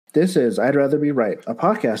This is I'd Rather Be Right, a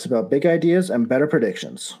podcast about big ideas and better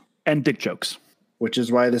predictions. And dick jokes. Which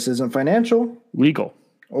is why this isn't financial, legal,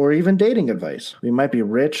 or even dating advice. We might be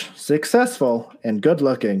rich, successful, and good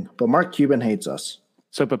looking, but Mark Cuban hates us.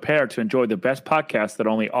 So prepare to enjoy the best podcast that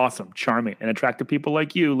only awesome, charming, and attractive people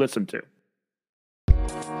like you listen to.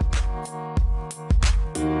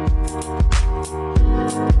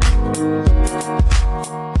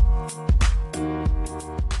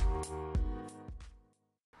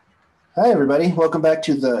 Hi, everybody. Welcome back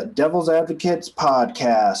to the Devil's Advocates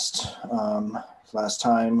podcast. Last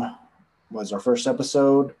time was our first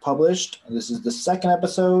episode published. This is the second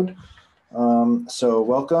episode. So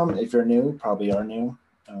welcome. If you're new, probably are new.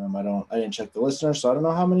 I didn't check the listeners, so I don't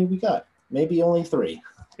know how many we got. Maybe only 3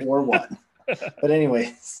 or 1. But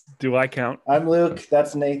anyways. Do I count? I'm Luke.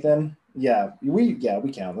 That's Nathan. Yeah, we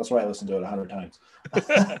count. That's why I listened to it 100 times.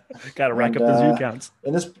 Got to rack up the zoo counts.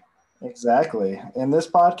 Exactly. In this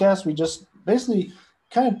podcast, we just basically we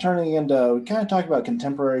kind of talk about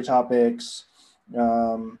contemporary topics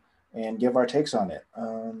and give our takes on it.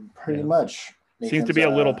 Pretty much. Nathan's, seems to be a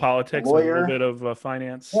little politics, a little bit of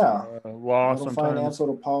finance, law, a little finance, a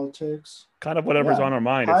little politics. Kind of whatever's on our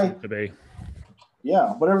mind, it seems to be.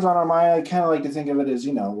 Yeah, whatever's on our mind. I kind of like to think of it as,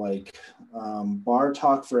 bar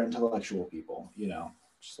talk for intellectual people,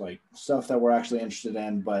 just like stuff that we're actually interested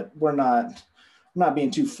in, but we're not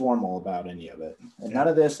being too formal about any of it. And none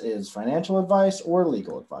of this is financial advice or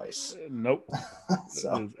legal advice. Nope.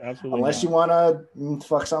 So absolutely unless you want to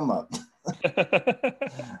fuck something up.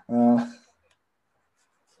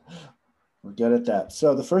 We're good at that.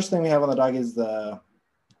 So the first thing we have on the dock is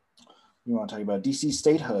we want to talk about DC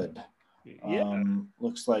statehood. Yeah.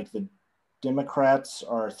 Looks like the Democrats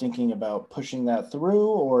are thinking about pushing that through,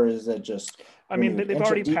 or is it just... they've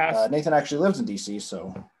already passed. Nathan actually lives in DC,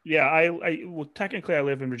 so... Yeah, technically I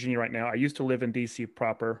live in Virginia right now. I used to live in DC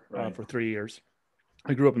proper for 3 years.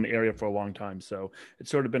 I grew up in the area for a long time, so it's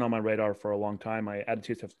sort of been on my radar for a long time. My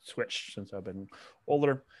attitudes have switched since I've been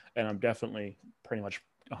older, and I'm definitely pretty much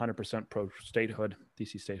 100% pro-statehood,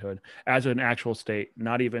 DC statehood, as an actual state,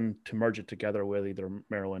 not even to merge it together with either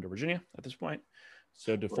Maryland or Virginia at this point.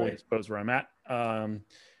 So to fully expose where I'm at.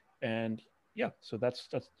 So that's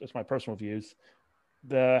my personal views.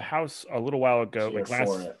 The House a little while ago,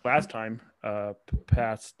 last time,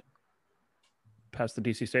 passed the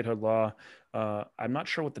DC statehood law. I'm not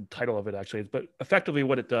sure what the title of it actually is, but effectively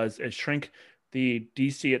what it does is shrink the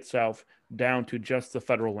DC itself down to just the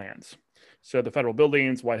federal lands. So the federal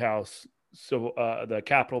buildings, White House, so the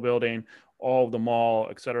Capitol building, all of the mall,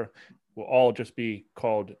 etc., will all just be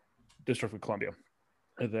called District of Columbia.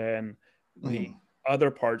 And then the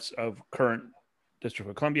other parts of current District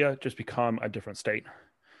of Columbia just become a different state.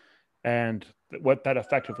 And what that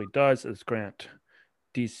effectively does is grant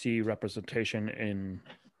DC representation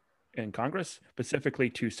in Congress,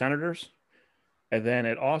 specifically to senators. And then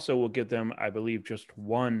it also will give them, I believe, just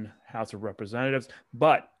one House of Representatives.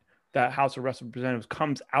 But that House of Representatives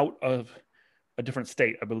comes out of a different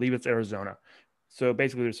state. I believe it's Arizona. So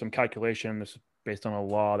basically there's some calculation. This is based on a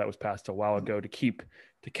law that was passed a while ago to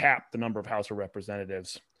cap the number of House of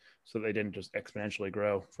Representatives so they didn't just exponentially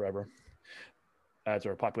grow forever as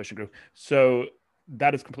our population grew. So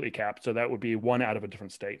that is completely capped. So that would be one out of a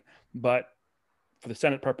different state. But for the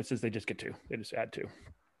Senate purposes, they just get 2. They just add 2.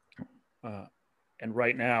 And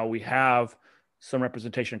right now we have some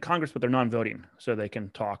representation in Congress, but they're non-voting. So they can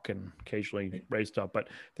talk and occasionally raise stuff, but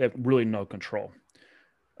they have really no control.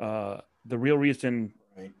 The real reason...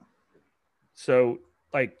 So,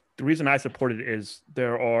 the reason I support it is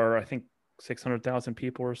there are, I think, 600,000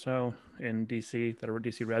 people or so in DC that are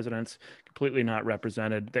DC residents, completely not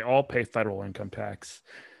represented. They all pay federal income tax.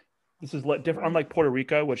 This is different, unlike Puerto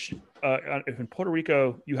Rico, which if in Puerto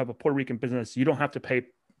Rico you have a Puerto Rican business, you don't have to pay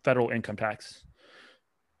federal income tax.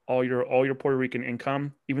 All your Puerto Rican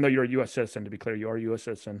income, even though you're a U.S. citizen, to be clear, you are a U.S.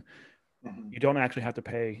 citizen, you don't actually have to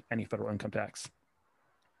pay any federal income tax.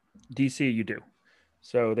 DC, you do.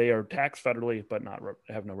 So they are taxed federally, but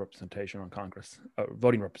have no representation on Congress,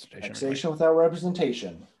 voting representation. Taxation without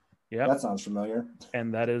representation. Yeah, that sounds familiar.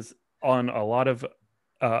 And that is on a lot of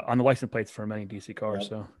on the license plates for many DC cars. Yep.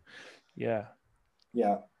 So, yeah,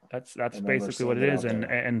 that's basically what it is.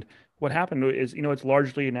 And what happened is, it's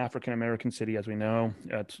largely an African American city, as we know.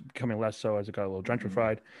 It's becoming less so as it got a little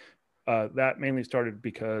gentrified. That mainly started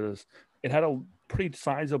because it had a pretty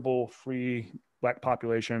sizable free Black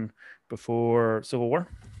population before Civil War,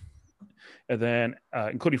 and then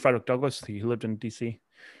including Frederick Douglass. He lived in DC.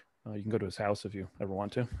 You can go to his house if you ever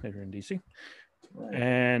want to, if you're in DC. Right.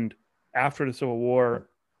 And after the Civil War,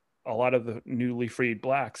 a lot of the newly freed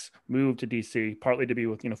blacks moved to DC, partly to be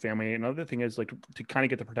with family. Another thing is like to kind of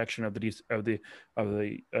get the protection of the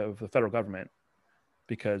federal government,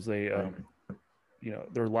 because they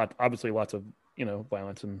there are obviously lots of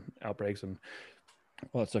violence and outbreaks and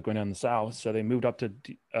all that stuff going on in the South. So they moved up to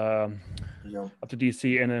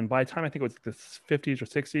DC, and then by the time I think it was the 50s or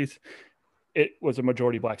 60s, it was a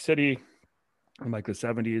majority black city. In like the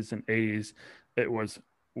 70s and 80s, it was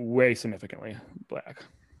way significantly black.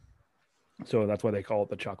 So that's why they call it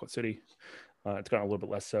the Chocolate City. It's gotten a little bit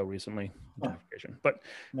less so recently, but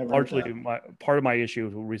largely part of my issue,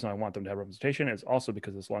 the reason I want them to have representation, is also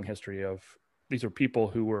because this long history of these are people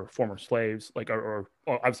who were former slaves, like or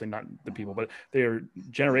obviously not the people, but they are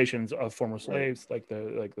generations of former slaves, like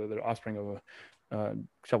the offspring of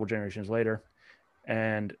several generations later,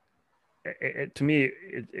 and to me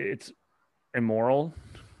it's immoral,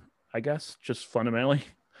 I guess, just fundamentally.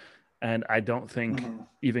 And I don't think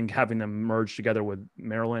even having them merge together with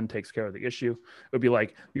Maryland takes care of the issue. It would be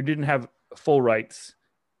like you didn't have full rights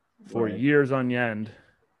for years on end,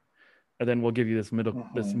 and then we'll give you this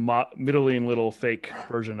middling little fake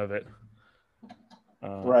version of it.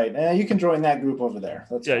 Right, and you can join that group over there.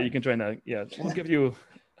 That's fine. You can join that. Yeah, we'll give you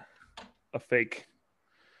a fake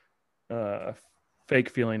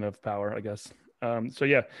feeling of power, I guess. So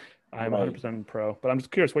yeah, I'm 100% pro, but I'm just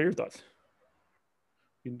curious, what are your thoughts?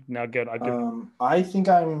 I think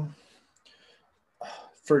I'm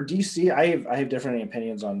for DC. I have different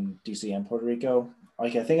opinions on DC and Puerto Rico.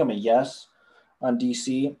 Like, I think I'm a yes on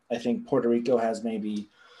DC. I think Puerto Rico has maybe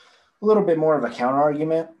a little bit more of a counter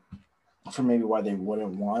argument for maybe why they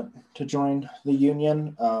wouldn't want to join the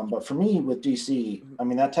union. But for me with DC, I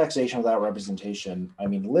mean, that taxation without representation, I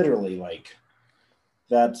mean, literally, like,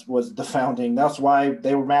 that was the founding. That's why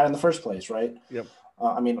they were mad in the first place, right? Yep.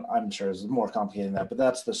 I mean, I'm sure it's more complicated than that, but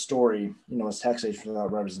that's the story. It's taxation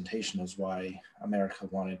without representation is why America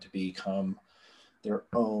wanted to become their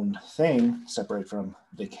own thing, separate from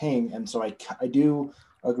the king. And so I do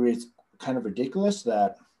agree it's kind of ridiculous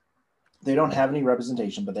that they don't have any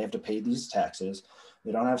representation, but they have to pay these taxes.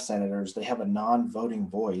 They don't have senators. They have a non-voting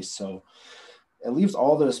voice. So it leaves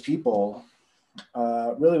all those people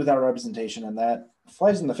really without representation, and that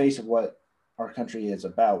flies in the face of what our country is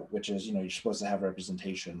about, which is, you're supposed to have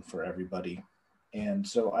representation for everybody. And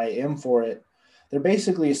so I am for it. They're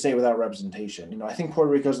basically a state without representation. I think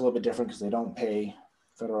Puerto Rico is a little bit different because they don't pay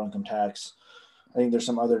federal income tax. I think there's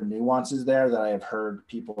some other nuances there that I have heard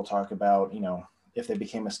people talk about. If they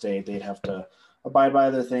became a state, they'd have to abide by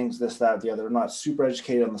other things, this, that, the other. I'm not super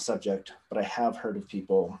educated on the subject, but I have heard of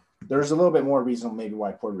people. There's a little bit more reason maybe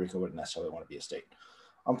why Puerto Rico wouldn't necessarily want to be a state.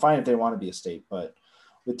 I'm fine if they want to be a state, but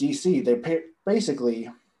with DC, they basically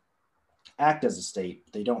act as a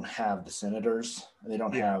state. They don't have the senators. They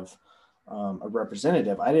don't have a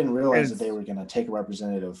representative. I didn't realize that they were going to take a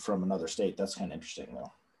representative from another state. That's kind of interesting,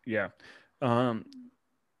 though. Yeah.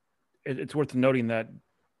 It's worth noting that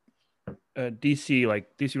DC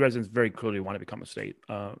residents very clearly want to become a state.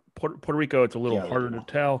 Puerto Rico, it's a little harder to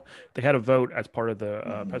tell. They had a vote as part of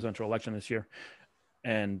the presidential election this year,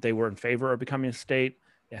 and they were in favor of becoming a state.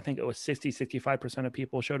 I think it was 65% of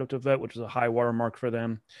people showed up to vote, which is a high watermark for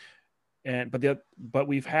them. But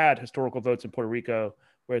we've had historical votes in Puerto Rico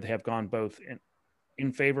where they have gone both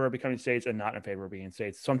in favor of becoming states and not in favor of being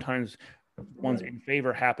states. Sometimes ones in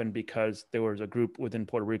favor happened because there was a group within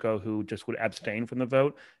Puerto Rico who just would abstain from the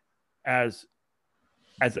vote as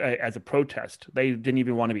a protest. They didn't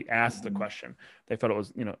even want to be asked the question. They thought it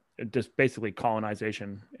was, just basically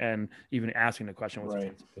colonization, and even asking the question was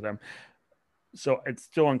offensive for them. So it's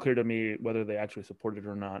still unclear to me whether they actually supported it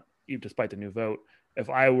or not, even despite the new vote. If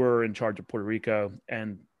I were in charge of Puerto Rico,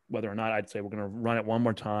 and whether or not, I'd say we're going to run it one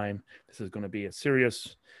more time. This is going to be a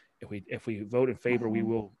serious. If we vote in favor, we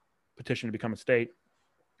will petition to become a state.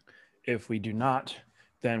 If we do not,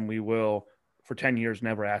 then we will, for 10 years,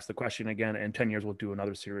 never ask the question again. And 10 years, we'll do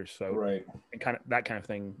another serious vote. And that kind of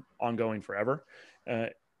thing ongoing forever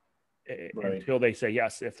until they say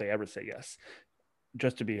yes, if they ever say yes.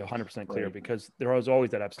 Just to be 100% clear, because there was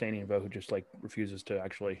always that abstaining vote who just refuses to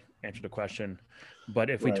actually answer the question. But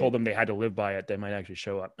if we told them they had to live by it, they might actually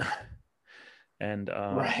show up. And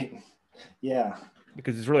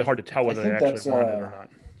because it's really hard to tell whether they actually want it or not.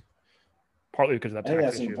 Partly because of that tax issue. I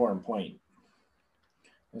think that's an important point.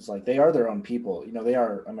 It's like they are their own people. They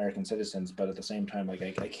are American citizens, but at the same time, I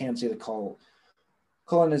can't see the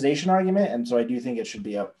colonization argument, and so I do think it should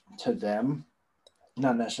be up to them,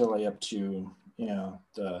 not necessarily up to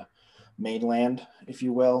the mainland, if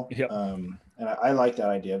you will. And I like that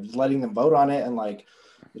idea of letting them vote on it and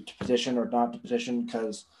to petition or not to petition,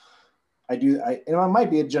 because it might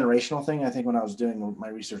be a generational thing. I think when I was doing my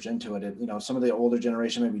research into it, some of the older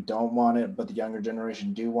generation maybe don't want it, but the younger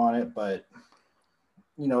generation do want it. But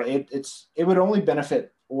it would only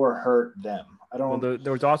benefit or hurt them. I don't. Well,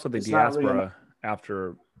 there was also the diaspora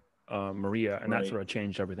after Maria, and that sort of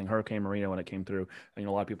changed everything. Hurricane Maria, when it came through, a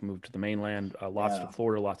lot of people moved to the mainland, lots to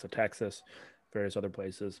Florida, lots to Texas, various other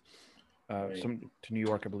places. Some to New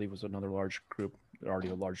York, I believe, was another large group. Already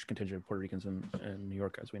a large contingent of Puerto Ricans in New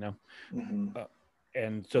York, as we know. Mm-hmm.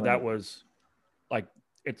 And so that was like,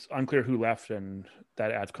 it's unclear who left, and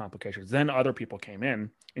that adds complications. Then other people came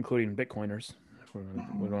in, including Bitcoiners.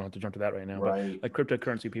 We don't have to jump to that right now, but like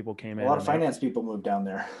cryptocurrency people came in. A lot of finance people moved down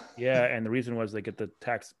there. Yeah, and the reason was they get the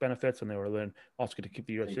tax benefits, and they were then also get to keep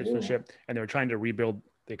the U.S. citizenship, and they were trying to rebuild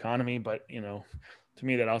the economy. But to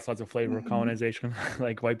me, that also has a flavor of colonization.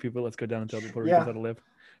 Like, white people, let's go down and tell the Puerto Ricans how to live,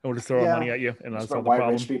 and we'll just throw our money at you, and that's all the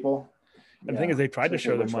problem. Rich people. And the thing is, they tried to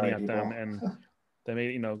show their money at them, and they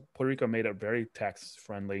made Puerto Rico made it very tax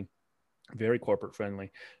friendly, very corporate friendly,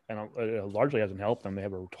 and it largely hasn't helped them. They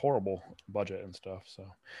have a horrible budget and stuff. So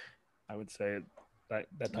I would say that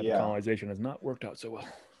type of colonization has not worked out so well.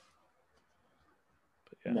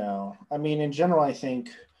 But, no, I mean, in general, I think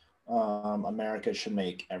America should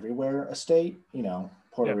make everywhere a state.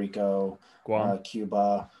 Puerto Rico, Guam,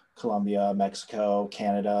 Cuba, Colombia, Mexico,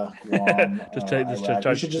 Canada, Guam.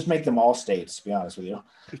 We should just make them all states. To be honest with you,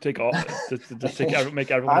 just take all.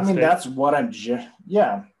 Make everyone. I mean, that's what I'm.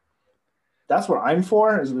 That's what I'm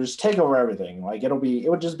for. Is we just take over everything. Like it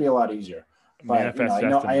would just be a lot easier. But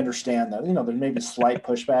I understand that there may be slight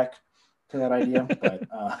pushback to that idea.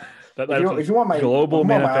 But if you want my global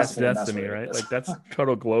manifest destiny, right? Like that's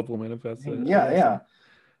total global manifest.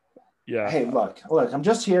 Yeah. Hey, look, I'm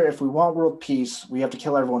just here. If we want world peace, we have to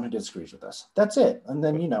kill everyone who disagrees with us. That's it. And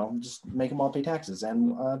then, just make them all pay taxes.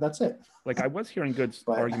 And that's it. Like I was hearing good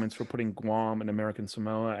arguments for putting Guam and American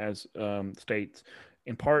Samoa as states,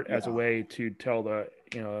 in part as a way to tell or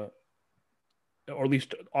at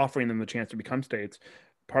least offering them the chance to become states,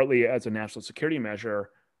 partly as a national security measure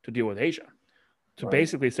to deal with Asia. To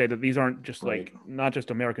basically say that these aren't just not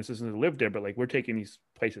just American citizens who live there, but like we're taking these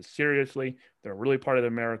places seriously. They're really part of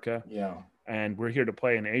America. Yeah. And we're here to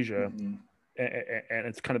play in Asia. Mm-hmm. And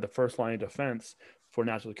it's kind of the first line of defense for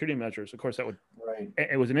national security measures. Of course, that would,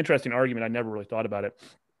 it was an interesting argument. I never really thought about it.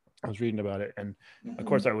 I was reading about it. And of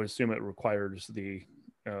course, I would assume it requires the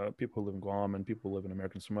people who live in Guam and people who live in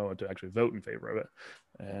American Samoa to actually vote in favor of it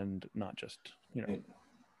and not just,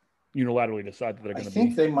 unilaterally decide that they're going to be. I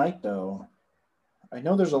think they might, though. I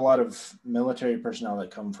know there's a lot of military personnel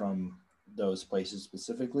that come from those places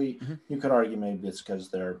specifically. Mm-hmm. You could argue maybe it's because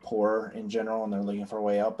they're poor in general and they're looking for a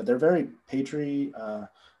way out, but they're very patriotic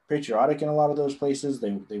in a lot of those places.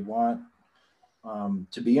 They want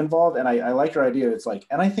to be involved. And I like your idea. It's like,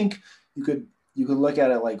 and I think you could look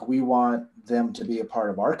at it like we want them to be a part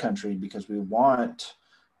of our country because we want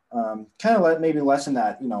kind of maybe lessen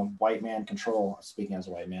that, white man control, speaking as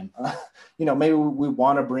a white man, maybe we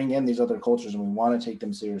want to bring in these other cultures and we want to take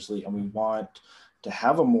them seriously and we want to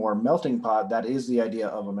have a more melting pot. That is the idea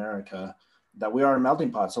of America, that we are a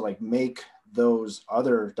melting pot. So like make those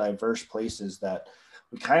other diverse places that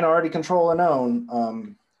we kind of already control and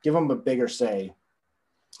own, give them a bigger say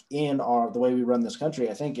in the way we run this country.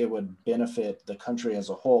 I think it would benefit the country as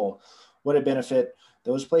a whole. Would it benefit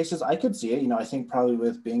those places? I could see it. I think probably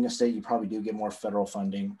with being a state, you probably do get more federal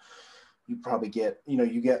funding. You probably get,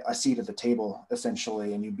 you get a seat at the table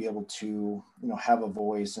essentially, and you'd be able to, have a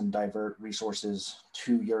voice and divert resources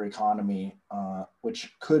to your economy,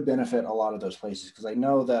 which could benefit a lot of those places. Because I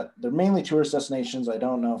know that they're mainly tourist destinations. I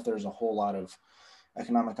don't know if there's a whole lot of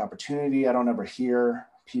economic opportunity. I don't ever hear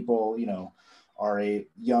people, are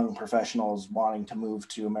young professionals wanting to move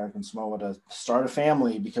to American Samoa to start a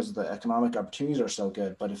family because the economic opportunities are so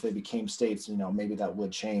good. But if they became states, maybe that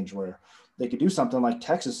would change where they could do something like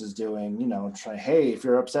Texas is doing, try, hey, if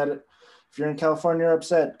you're in California, you're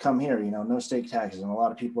upset, come here, no state taxes. And a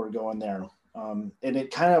lot of people are going there. And it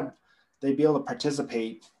kind of, they'd be able to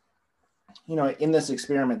participate, in this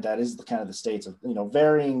experiment that is the states of,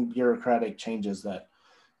 varying bureaucratic changes that,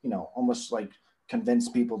 almost like convince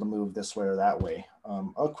people to move this way or that way.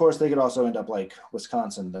 Of course, they could also end up like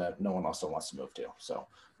Wisconsin that no one also wants to move to. So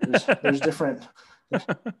there's different,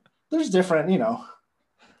 different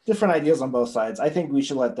ideas on both sides. I think we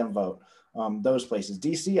should let them vote. Those places,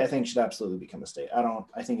 DC, I think should absolutely become a state.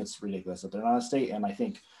 I think it's ridiculous that they're not a state. And I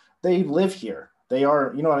think they live here. They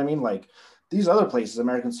are, you know what I mean? Like these other places,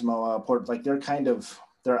 American Samoa, Port, like they're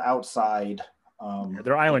outside.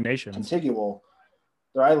 They're island nations. Contiguous.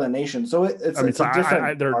 They're island nations, so it's a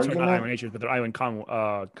different they're argument. Not island nations, but they're island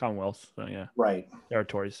commonwealths. So yeah, right.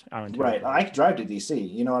 Territories, island territories. Right. I could drive to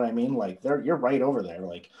DC. You know what I mean? Like you're right over there.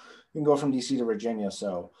 Like you can go from DC to Virginia.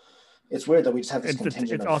 So it's weird that we just have this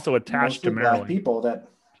contingent. It's also attached to Maryland. Black people that.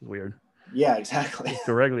 It's weird. Yeah, exactly. It's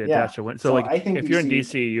directly attached to it. So like, I think if you're in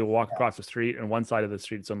DC, you walk across the street, and one side of the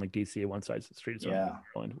street is on like DC, and one side of the street is on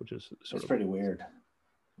Maryland, which is it's pretty weird.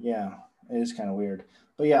 Yeah, it is kind of weird.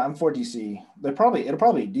 But yeah, I'm for DC.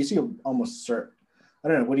 DC will almost start. I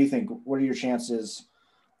don't know. What do you think? What are your chances?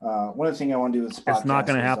 One of the things I want to do with this podcast, it's not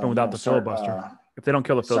going to happen without the filibuster. If they don't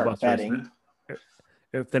kill the filibuster,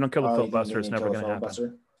 if they don't kill the filibuster, it's never going to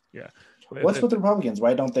happen. Yeah. What's with the Republicans?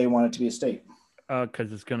 Why don't they want it to be a state?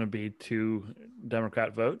 Because it's going to be 2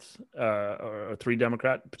 Democrat votes, or 3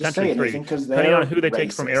 Democrat, potentially 3, depending on who they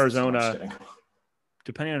take from Arizona.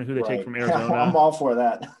 Depending on who they take from Arizona, I'm all for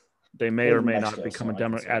that. They may or may not become a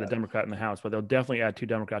Democrat in the House, but they'll definitely add 2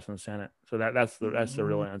 Democrats in the Senate. So that's the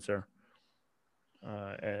real answer.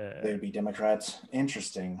 They'd be Democrats.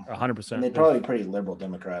 Interesting. 100%. And they'd probably be pretty liberal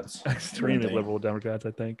Democrats. Extremely liberal Democrats,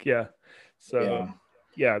 I think. Yeah. So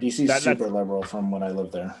yeah, DC's super liberal from when I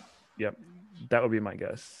lived there. Yep. That would be my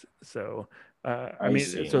guess. So,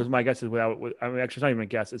 so my guess is actually it's not even a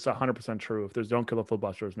guess. It's 100% true. If there's don't kill the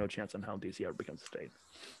filibuster, there's no chance in hell DC ever becomes a state.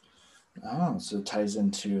 Oh, so it ties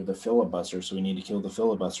into the filibuster. So we need to kill the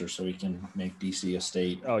filibuster so we can make DC a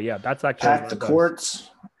state. Oh yeah, that's actually pack the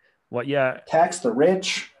courts. Well, yeah. Tax the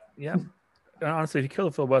rich. Yeah. Honestly, if you kill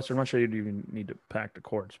the filibuster, I'm not sure you'd even need to pack the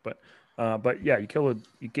courts, but yeah,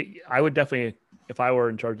 I would definitely, if I were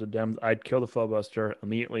in charge of the Dems, I'd kill the filibuster,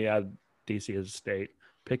 immediately add DC as a state,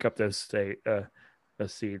 pick up those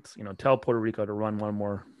seats, tell Puerto Rico to run one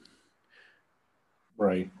more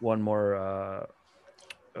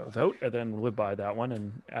vote, and then live by that one.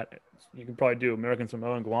 And you can probably do American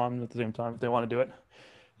Samoa and Guam at the same time if they want to do it.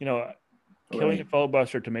 Killing the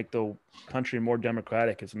filibuster to make the country more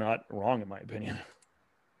democratic is not wrong, in my opinion.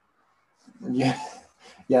 Yeah,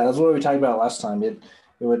 that's what we talked about last time. It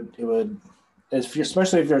would,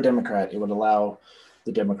 especially if you're a Democrat, it would allow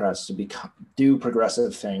the Democrats to do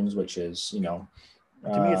progressive things, which is, to me,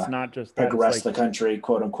 it's not just that, progress the country,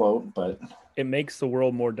 quote unquote, but it makes the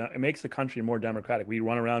world it makes the country more democratic. We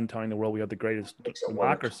run around telling the world we have the greatest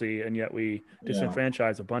democracy, and yet we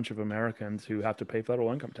disenfranchise a bunch of Americans who have to pay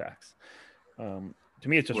federal income tax. To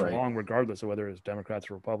me, it's just wrong, regardless of whether it's Democrats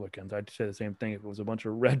or Republicans. I'd say the same thing if it was a bunch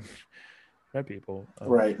of red people,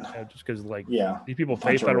 just because these people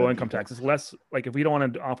pay federal income tax. It's less like, if we don't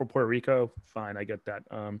want to offer Puerto Rico, fine, I get that,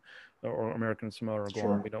 or American Samoa or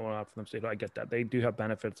Guam, we don't want to offer them state, I get that. They do have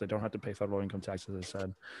benefits. They don't have to pay federal income tax, as I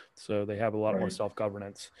said, so they have a lot more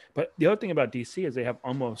self-governance. But the other thing about DC is they have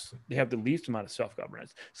the least amount of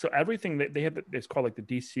self-governance. So everything that they have, it's called like the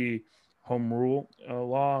DC Home Rule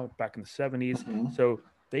law back in the 70s. So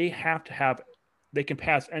they have to have, they can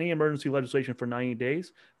pass any emergency legislation for 90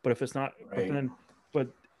 days, but if it's not, but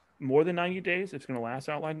more than 90 days, it's going to last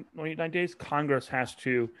out like 99 days. Congress has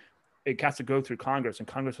to go through Congress, and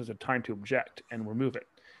Congress has a time to object and remove it.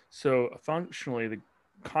 So functionally, the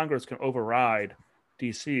Congress can override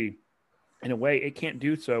DC. In a way, it can't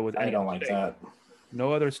do so with any I don't like state. That.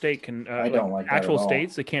 No other state can. I don't like actual that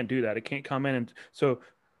states. They can't do that. It can't come in and so.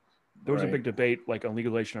 There was a big debate, like on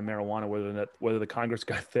legalization of marijuana, whether the Congress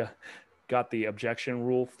got the objection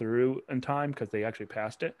rule through in time, because they actually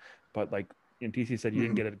passed it, but like in DC said you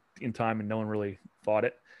didn't get it in time, and no one really fought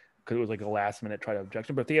it because it was like a last minute try to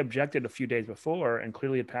objection. But if they objected a few days before and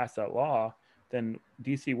clearly had passed that law, then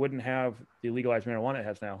DC wouldn't have the legalized marijuana it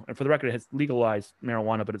has now. And for the record, it has legalized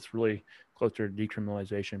marijuana, but it's really closer to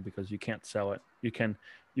decriminalization because you can't sell it. You can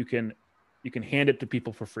hand it to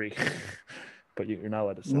people for free. But you're not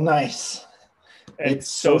allowed to sell. Nice. And it's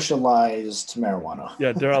socialized marijuana.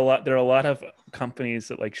 Yeah, there are a lot of companies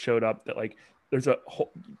that like showed up that like there's a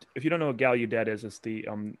whole. If you don't know what Gallaudet is, it's the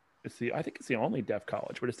I think it's the only deaf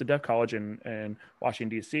college, but it's the deaf college in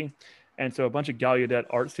Washington D.C. And so a bunch of Gallaudet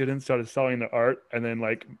art students started selling their art, and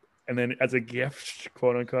then as a gift,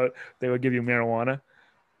 quote unquote, they would give you marijuana.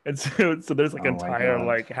 And so there's like entire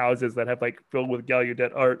like houses that have like filled with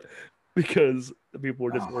Gallaudet art, because the people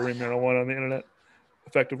were just ordering marijuana on the internet,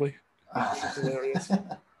 effectively. Hilarious.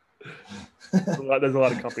 There's a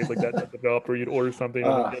lot of companies like that develop where you'd order something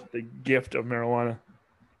and get the gift of marijuana.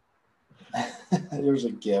 Here's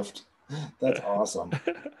a gift. That's awesome.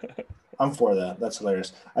 I'm for that. That's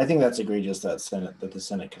hilarious. I think that's egregious that the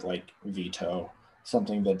Senate could like veto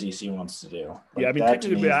something that DC wants to do. Like, I mean,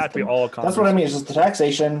 technically that has to be all Congress. That's what I mean. It's just the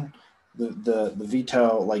taxation, the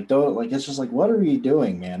veto, like those, like it's just like, what are you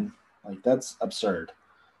doing, man? Like, that's absurd.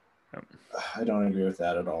 I don't agree with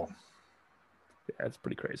that at all. That's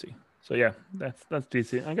pretty crazy. So yeah, that's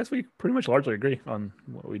decent. I guess we pretty much largely agree on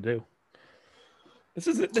what we do. This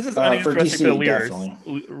is uninteresting for the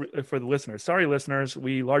viewers, for the listeners. Sorry, listeners,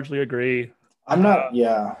 we largely agree. I'm not.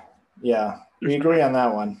 Yeah, we agree on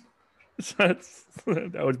that one.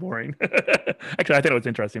 That was boring. Actually, I think it was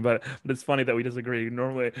interesting, but it's funny that we disagree.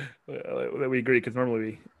 Normally, that we agree because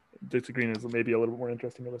normally disagreeing is maybe a little bit more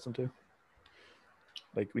interesting to listen to.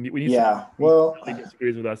 Like we need really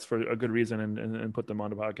disagrees with us for a good reason and put them on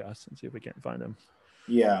the podcast and see if we can't find them.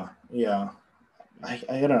 Yeah. I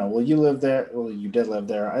don't know. Well, you live there. Well, you did live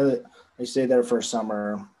there. I stayed there for a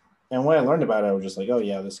summer, and when I learned about it, I was just like, oh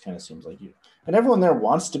yeah, this kind of seems like you. And everyone there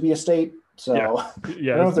wants to be a state, so I don't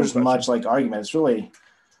know if there's much like argument. It's really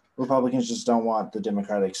Republicans just don't want the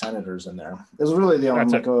Democratic senators in there. It's really the only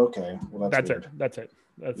like, oh, okay, well that's weird. That's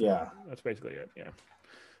basically it. Yeah.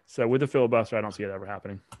 So with the filibuster, I don't see it ever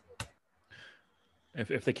happening. If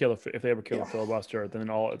they ever kill a filibuster, then as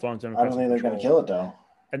long as Democrats, I don't think they're going to kill it though.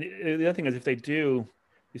 And the other thing is, if they do,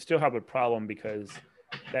 you still have a problem because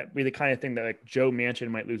that'd be the kind of thing that like Joe Manchin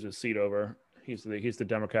might lose his seat over. He's the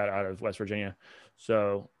Democrat out of West Virginia.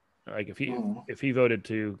 So like if he voted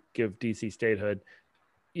to give DC statehood,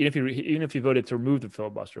 even if he voted to remove the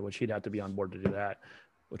filibuster, which he'd have to be on board to do that,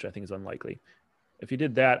 which I think is unlikely. If he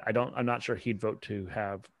did that, I'm not sure he'd vote to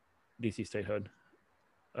have DC statehood.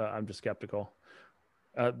 I'm just skeptical.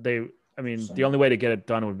 The only way to get it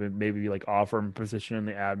done would be maybe like offer him position in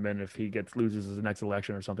the admin if he loses his next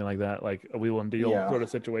election or something like that, like a wheel and deal sort of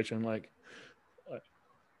situation.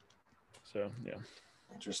 So yeah.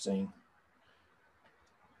 Interesting.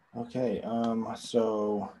 Okay.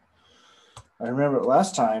 So I remember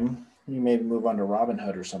last time you maybe move on to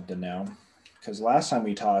Robinhood or something now, because last time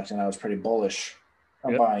we talked and I was pretty bullish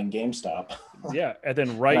on buying GameStop. Yeah, and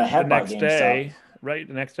then the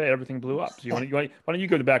next day, everything blew up. So why don't you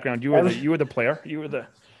go to the background? You were the player. You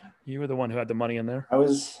were the one who had the money in there.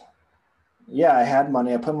 I had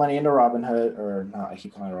money. I put money into Robinhood, or no, I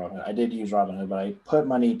keep calling it Robinhood. I did use Robinhood, but I put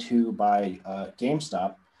money to buy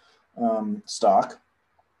GameStop stock.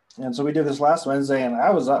 And so we did this last Wednesday, and I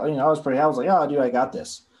was like, oh, dude, I got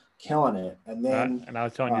this, killing it. And then, and I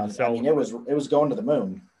was telling you to sell. it was going to the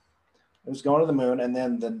moon. It was going to the moon, and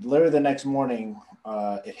then literally the next morning,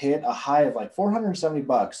 it hit a high of like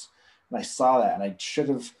 $470, and I saw that, and I should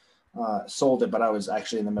have sold it, but I was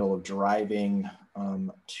actually in the middle of driving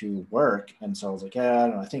to work, and so I was like, yeah, I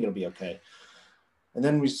don't know, I think it'll be okay. And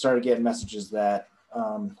then we started getting messages that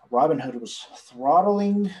Robinhood was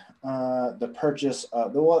throttling the purchase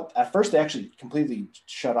of at first they actually completely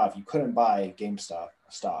shut off. You couldn't buy GameStop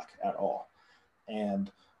stock at all,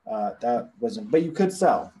 and that wasn't, but you could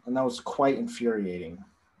sell, and that was quite infuriating.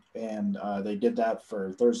 And they did that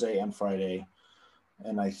for Thursday and Friday,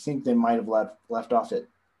 and I think they might have left off it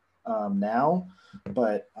now,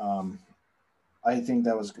 but I think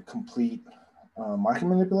that was a complete market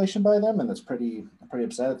manipulation by them, and I'm pretty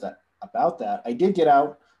upset about that. I did get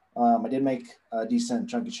out. I did make a decent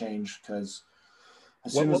chunk of change because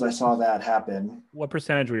as soon as I saw that happen. What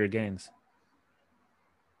percentage were your gains?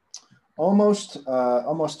 Almost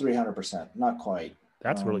 300%, not quite.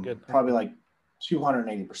 That's really good. Probably like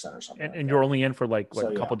 280% or something. And you're only in for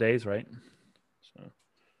a couple days, right? So.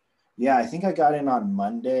 Yeah, I think I got in on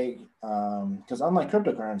Monday because unlike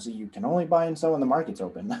cryptocurrency, you can only buy and sell when the market's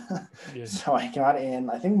open. Yeah. So I got in,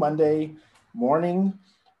 I think Monday morning,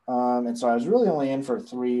 and so I was really only in for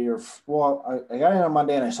I got in on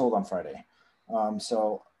Monday and I sold on Friday.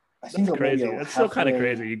 So I think that's crazy. It's still kind of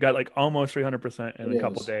crazy. You got like almost 300% in a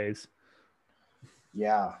couple days.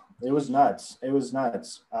 Yeah, it was nuts.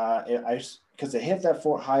 Because it hit that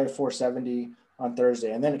high of 470 on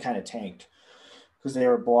Thursday, and then it kind of tanked because they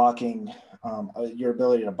were blocking your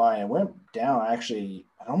ability to buy. It went down. Actually,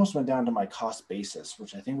 it almost went down to my cost basis,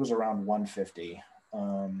 which I think was around 150.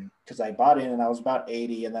 Because I bought in and I was about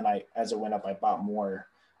 80, and then as it went up, I bought more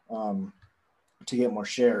to get more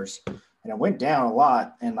shares, and it went down a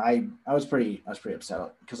lot. And I was pretty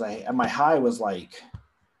upset because my high was like,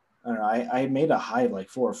 I don't know, I made a high of like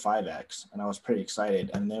 4 or 5x, and I was pretty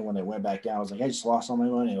excited. And then when it went back down, I was like, I just lost all my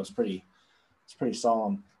money. It's pretty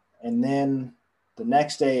solemn. And then the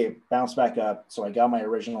next day it bounced back up. So I got my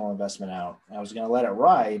original investment out, and I was going to let it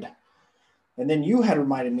ride. And then you had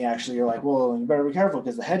reminded me, actually, you're like, well, you better be careful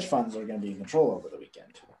because the hedge funds are going to be in control over the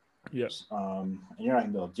weekend. Yes. And you're not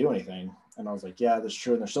going to be able to do anything. And I was like, yeah, that's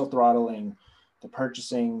true. And they're still throttling the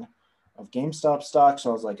purchasing of GameStop stock. So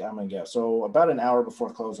I was like, I'm going to go. So about an hour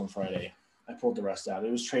before close on Friday, I pulled the rest out.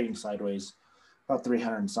 It was trading sideways, about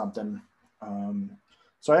 300 and something.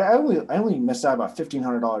 So I only missed out about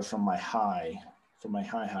 $1,500 from my high,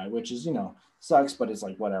 which is, sucks, but it's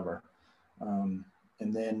like whatever.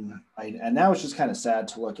 And then and now it's just kind of sad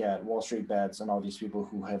to look at Wall Street Bets and all these people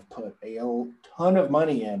who have put a ton of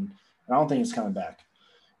money in, and I don't think it's coming back.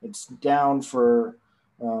 It's down for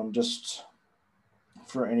just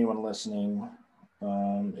for anyone listening.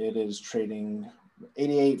 It is trading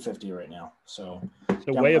 $88.50 right now. So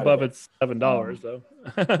way above its $7 though.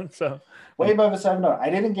 So way above its $7. I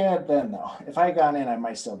didn't get it then though. If I had gone in, I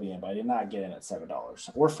might still be in, but I did not get in at $7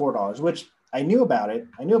 or $4, which I knew about it.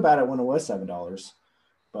 I knew about it when it was $7,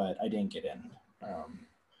 but I didn't get in.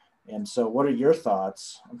 And so what are your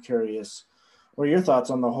thoughts? I'm curious. What are your thoughts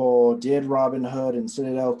on the whole, did Robinhood and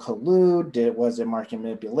Citadel collude? Was it market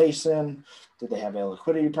manipulation? Did they have a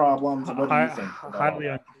liquidity problem? What do you think? Highly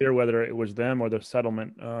unclear whether it was them or the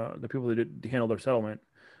settlement, the people who did handle their settlement.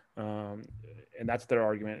 And that's their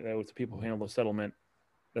argument. That it was the people who handled the settlement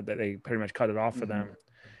that they pretty much cut it off for them.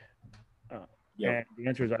 And the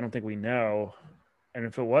answer is I don't think we know. And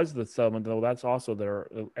if it was the settlement, though, that's also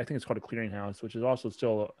I think it's called a clearinghouse, which is also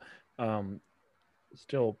still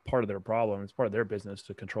part of their problem. It's part of their business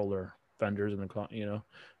to control their vendors and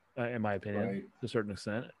in my opinion, to a certain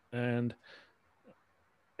extent. And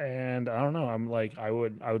I don't know. I'm like, I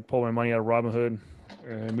would pull my money out of Robinhood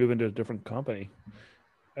and move into a different company.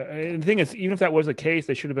 And the thing is, even if that was the case,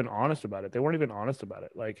 they should have been honest about it. They weren't even honest about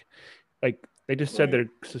it. Like they just said they're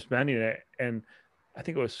suspending it, and I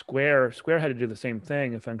think it was Square. Square had to do the same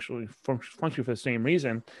thing, functionally for the same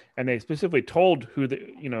reason. And they specifically told who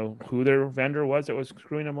their vendor was that was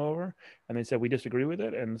screwing them over, and they said we disagree with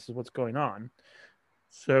it, and this is what's going on.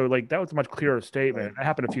 So that was a much clearer statement. That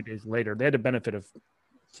happened a few days later. They had the benefit of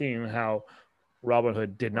seeing how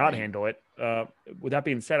Robinhood did not handle it. With that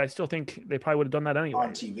being said, I still think they probably would have done that anyway.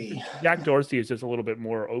 On TV. Jack Dorsey is just a little bit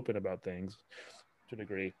more open about things to a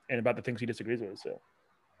degree, and about the things he disagrees with. So.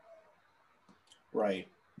 Right.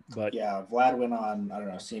 But yeah, Vlad went on, I don't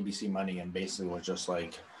know, CNBC Money and basically was just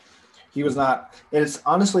like, he was not,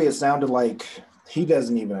 honestly, it sounded like he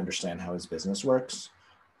doesn't even understand how his business works.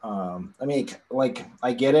 I mean,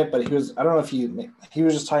 I get it, but I don't know if he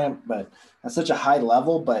was just talking, but at such a high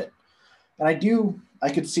level, and I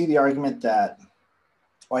could see the argument that,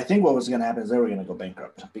 I think what was going to happen is they were going to go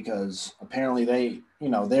bankrupt because apparently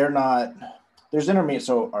they're not, there's intermediate.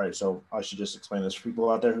 So, all right. So I should just explain this for people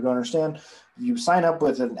out there who don't understand. You sign up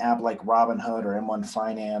with an app like Robinhood or M1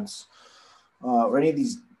 Finance or any of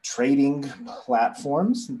these trading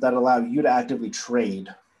platforms that allow you to actively trade.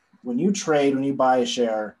 When you buy a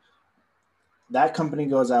share, that company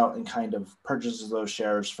goes out and kind of purchases those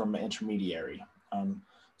shares from an intermediary.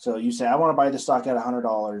 So you say, I want to buy the stock at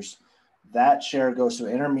 $100. That share goes to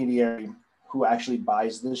an intermediary who actually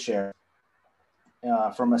buys the share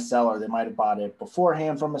from a seller. They might have bought it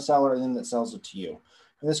beforehand from a seller and then that sells it to you.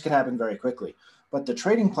 And this could happen very quickly. But the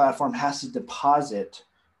trading platform has to deposit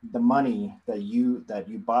the money that you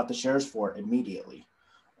bought the shares for immediately.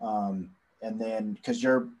 And then because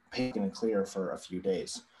you're paying and clear for a few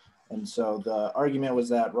days. And so the argument was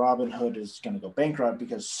that Robinhood is going to go bankrupt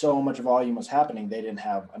because so much volume was happening. They didn't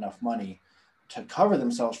have enough money to cover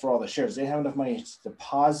themselves for all the shares. They didn't have enough money to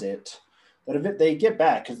deposit that if they get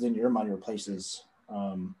back, because then your money replaces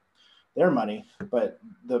their money, but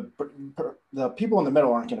the people in the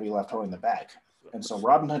middle aren't going to be left holding the bag. And so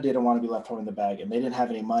Robinhood didn't want to be left holding the bag, and they didn't have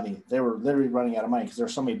any money. They were literally running out of money because there are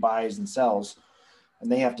so many buys and sells, and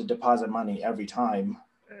they have to deposit money every time.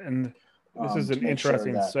 And this is an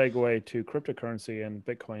interesting segue to cryptocurrency and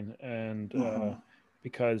Bitcoin, and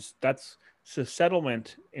because so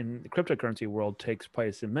settlement in the cryptocurrency world takes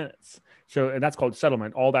place in minutes. And that's called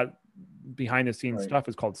settlement. All that behind the scenes stuff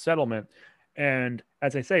is called settlement. And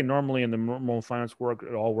as I say, normally in the normal finance work,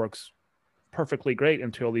 it all works perfectly great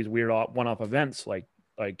until these weird one-off events like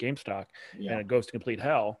GameStop, and it goes to complete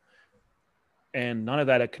hell. And none of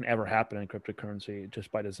that can ever happen in cryptocurrency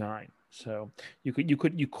just by design. So you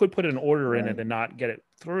could put an order in it and not get it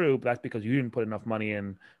through, but that's because you didn't put enough money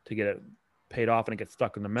in to get it paid off, and it gets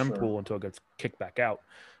stuck in the mempool until it gets kicked back out.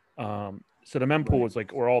 So the mempool is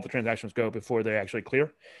like where all the transactions go before they actually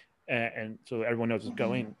clear, and so everyone knows it's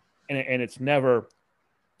going. And it's never,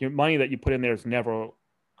 your money that you put in there is never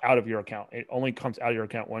out of your account. It only comes out of your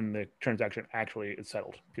account when the transaction actually is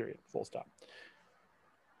settled, period, full stop.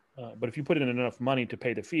 But if you put in enough money to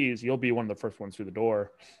pay the fees, you'll be one of the first ones through the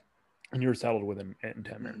door, and you're settled within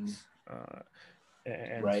 10 minutes. So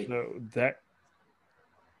that,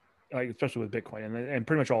 especially with Bitcoin and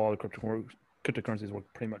pretty much all other cryptocurrencies work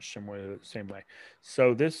pretty much the same way.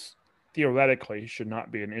 So this theoretically should not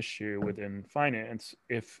be an issue within finance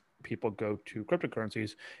if people go to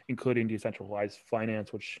cryptocurrencies, including decentralized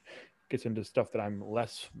finance, which gets into stuff that I'm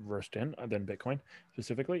less versed in than Bitcoin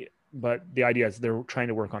specifically. But the idea is they're trying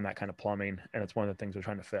to work on that kind of plumbing, and it's one of the things they're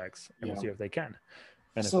trying to fix, and we'll see if they can.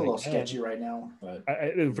 And still a little sketchy right now, but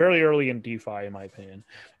it's very early in DeFi, in my opinion.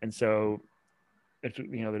 And so, it's,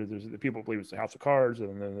 there's the people who believe it's the house of cards,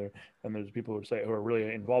 and then there's people who are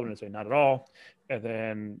really involved in it say not at all, and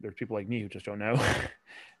then there's people like me who just don't know.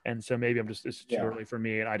 And so maybe it's too early for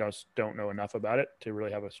me, and I just don't know enough about it to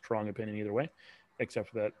really have a strong opinion either way,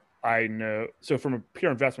 except that I know. So from a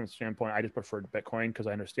pure investment standpoint, I just prefer Bitcoin because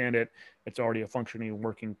I understand it. It's already a functioning,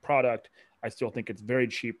 working product. I still think it's very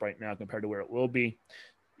cheap right now compared to where it will be,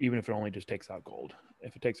 even if it only just takes out gold.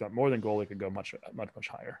 If it takes out more than gold, it could go much, much, much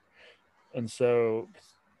higher. And so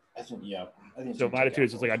I think so my attitude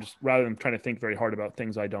is just like, I just, rather than trying to think very hard about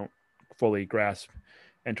things I don't fully grasp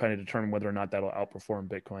and trying to determine whether or not that'll outperform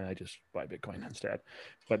Bitcoin, I just buy Bitcoin instead.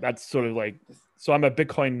 But that's sort of like, so I'm a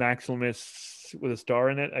Bitcoin maximalist with a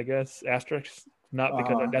star in it, I guess, asterisk, not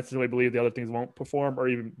because I necessarily believe the other things won't perform or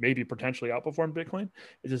even maybe potentially outperform Bitcoin.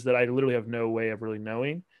 It's just that I literally have no way of really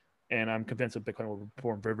knowing. And I'm convinced that Bitcoin will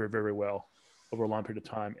perform very, very, very well over a long period of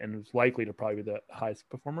time, and it's likely to probably be the highest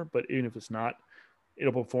performer. But even if it's not,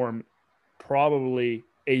 it'll perform probably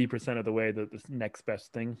 80% of the way that the next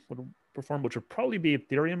best thing would perform, which would probably be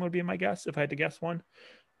Ethereum, would be my guess if I had to guess one.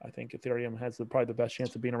 I think Ethereum has probably the best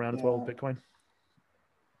chance of being around as well as Bitcoin.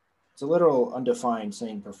 It's a little undefined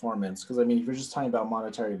saying performance, because I mean, if you're just talking about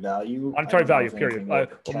monetary value, period.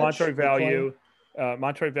 Monetary value.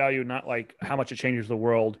 Monetary value, not like how much it changes the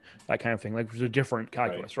world, that kind of thing. Like there's a different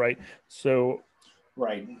calculus, right? So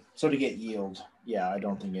to get yield, I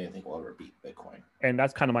don't think anything will ever beat Bitcoin. And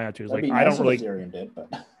that's kind of my attitude. Like I don't really Ethereum did, but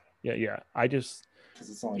I just because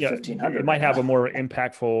it's only 1,500. It might have a more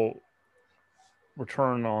impactful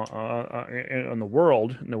return on the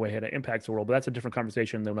world in the way it impacts the world, but that's a different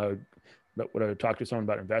conversation than what I would talk to someone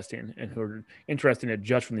about investing and who are interested in it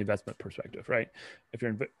just from the investment perspective, right? If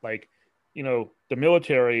you're like, the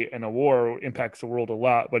military and a war impacts the world a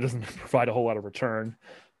lot, but doesn't provide a whole lot of return.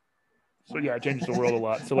 So it changes the world a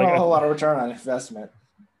lot. So a whole lot of return on investment.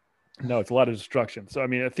 No, it's a lot of destruction. So I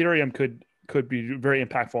mean, Ethereum could be very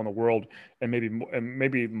impactful in the world, and maybe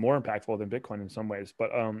more impactful than Bitcoin in some ways.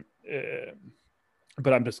 But I'm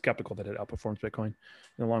just skeptical that it outperforms Bitcoin in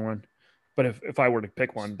the long run. But if I were to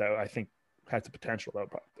pick one, though, I think has the potential, that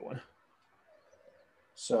would probably be the one.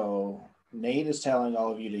 So Nate is telling all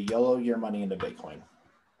of you to YOLO your money into Bitcoin.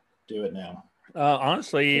 Do it now.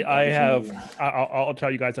 Honestly, I'll tell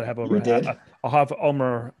you guys, I have over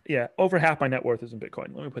half my net worth is in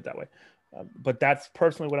Bitcoin. Let me put it that way. But that's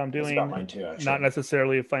personally what I'm doing. That's about mine too, actually. Not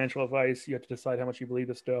necessarily financial advice. You have to decide how much you believe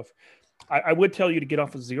this stuff. I would tell you to get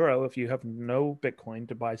off of zero if you have no Bitcoin,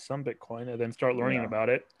 to buy some Bitcoin and then start learning about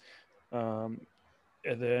it. And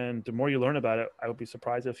then the more you learn about it, I would be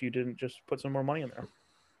surprised if you didn't just put some more money in there.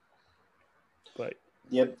 But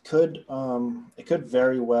it could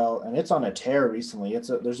very well, and it's on a tear recently. There's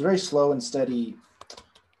a very slow and steady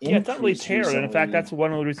increase. It's not really tear, and in fact, that's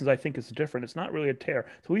one of the reasons I think it's different. It's not really a tear.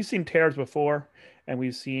 So we've seen tears before, and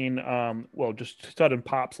we've seen just sudden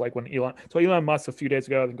pops, like when Elon Musk a few days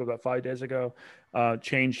ago, I think it was about 5 days ago,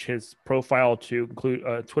 changed his profile to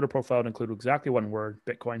include Twitter profile to include exactly one word,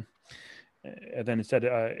 Bitcoin, and then it said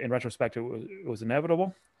in retrospect it was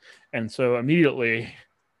inevitable, and so immediately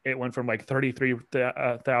it went from like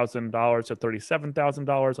 $33,000 to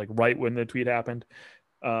 $37,000, like right when the tweet happened.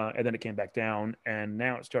 And then it came back down. And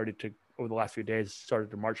now it started to, over the last few days, started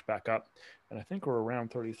to march back up. And I think we're around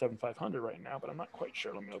 37,500 right now, but I'm not quite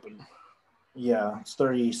sure. Let me open. Yeah, it's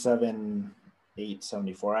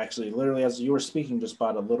 37,874. Actually, literally, as you were speaking, just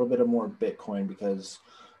bought a little bit of more Bitcoin because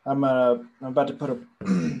I'm about to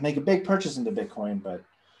make a big purchase into Bitcoin, but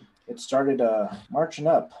it started marching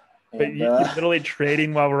up. But you're literally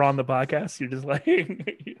trading while we're on the podcast. You're just like,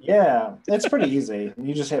 yeah, it's pretty easy.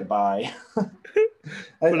 You just hit buy.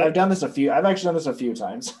 I've actually done this a few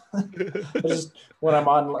times. Just when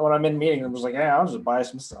I'm in meetings, I'm just like, I'll just buy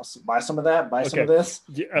some of that, some of this.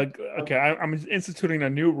 Okay, I'm instituting a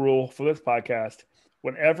new rule for this podcast.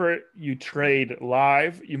 Whenever you trade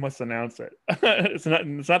live, you must announce it. It's not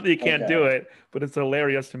that you can't do it, but it's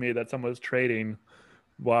hilarious to me that someone's trading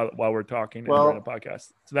while we're talking and doing a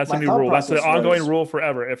podcast. So that's a new rule. That's the ongoing rule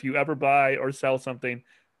forever. If you ever buy or sell something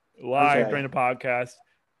live during a podcast,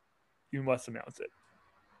 you must announce it,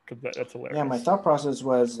 because that's hilarious. Yeah, my thought process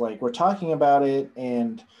was like, we're talking about it,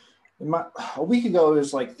 and a week ago it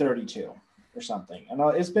was like 32 or something, and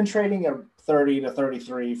it's been trading at 30 to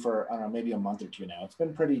 33 for, I don't know, maybe a month or two now. It's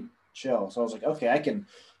been pretty chill. So I was like, okay, I can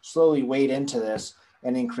slowly wade into this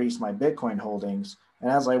and increase my Bitcoin holdings. And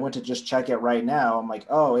as I went to just check it right now, I'm like,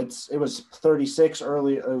 oh, it was 36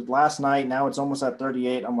 early last night. Now it's almost at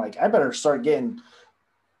 38. I'm like, I better start getting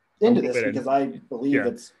into this because I believe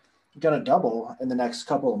it's going to double in the next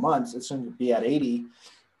couple of months. It's going to be at 80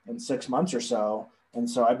 in 6 months or so. And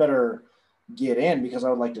so I better get in because I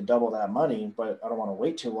would like to double that money, but I don't want to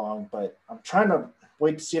wait too long. But I'm trying to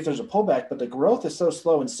wait to see if there's a pullback, but the growth is so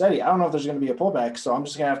slow and steady. I don't know if there's going to be a pullback, so I'm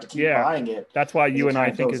just going to have to keep buying it. That's why you and I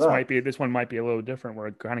think this one might be a little different, where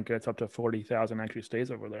it kind of gets up to 40,000, actually stays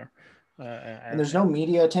over there. And there's no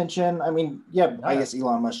media attention. I mean, I guess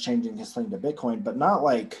Elon Musk changing his thing to Bitcoin, but not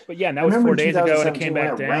like. But that was 4 days ago, and it came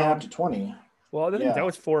back down. Ran up to 20. Well, that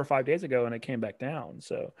was 4 or 5 days ago, and it came back down.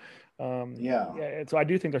 So, so I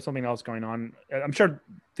do think there's something else going on. I'm sure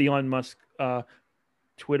the Elon Musk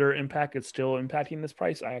Twitter impact is still impacting this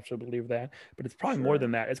price. I actually believe that, but it's probably more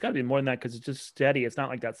than that. It's got to be more than that because it's just steady. It's not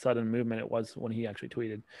like that sudden movement it was when he actually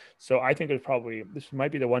tweeted. So I think this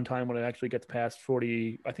might be the one time when it actually gets past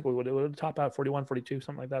 40. I think it would top out 41, 42,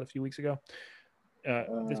 something like that a few weeks ago.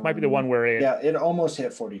 This might be the one where it almost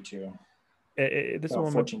hit 42. This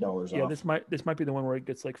one $14 off. Yeah, this might be the one where it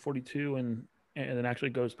gets like 42 and then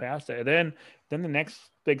actually goes past it. And then the next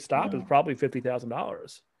big stop is probably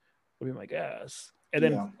 $50,000. Would be my guess. And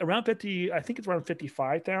then around 50, I think it's around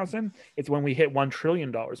 55,000. It's when we hit $1 trillion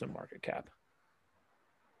in market cap.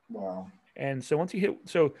 Wow. And so once you hit,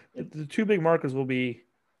 the two big markers will be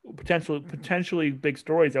potentially big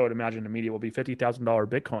stories. I would imagine the media will be $50,000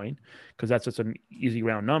 Bitcoin, because that's just an easy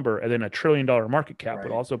round number. And then $1 trillion market cap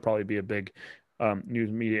would also probably be a big news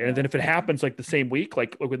media. And then if it happens like the same week,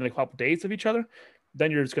 like within a couple of days of each other, then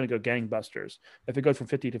you're just going to go gangbusters. If it goes from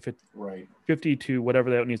 50 to 50 to whatever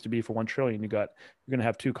that needs to be for $1 trillion, you're going to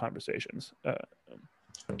have two conversations. And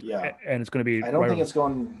it's going to be. I don't think it's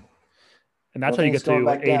going. And that's how you get to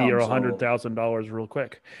 $80,000 or $100,000 real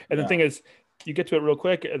quick. And the thing is, you get to it real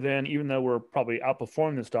quick, and then even though we're probably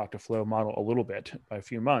outperforming the stock to flow model a little bit by a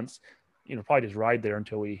few months, probably just ride there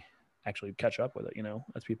until we actually catch up with it,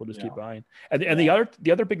 as people just keep buying. And the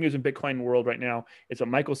other big news in Bitcoin world right now is that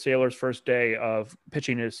Michael Saylor's first day of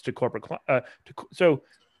pitching is to corporate. So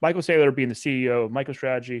Michael Saylor, being the CEO of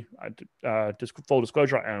MicroStrategy, just full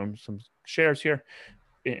disclosure, I own some shares here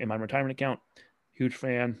in my retirement account. Huge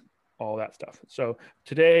fan, all that stuff. So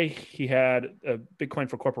today he had a Bitcoin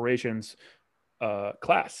for Corporations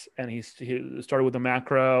class, and he started with the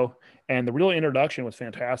macro, and the real introduction was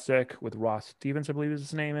fantastic with Ross Stevens, I believe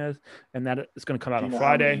his name is, and that is going to come out on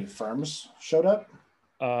Friday. How many firms showed up?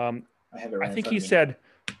 I think he said,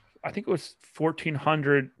 I think it was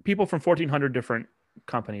 1,400 people from 1,400 different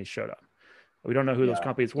companies showed up. We don't know who those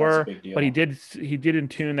companies were, but he did in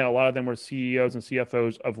tune that a lot of them were CEOs and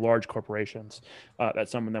CFOs of large corporations. That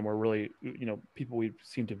some of them were really, people we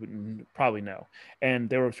seem to probably know, and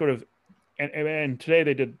they were sort of. And today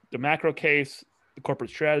they did the macro case, the corporate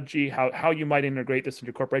strategy, how you might integrate this into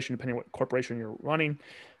your corporation, depending on what corporation you're running,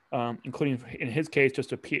 including in his case,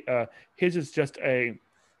 his is just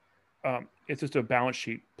it's just a balance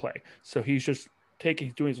sheet play. So he's just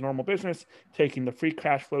doing his normal business, taking the free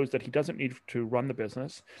cash flows that he doesn't need to run the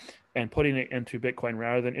business, and putting it into Bitcoin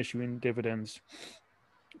rather than issuing dividends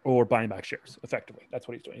or buying back shares. Effectively, that's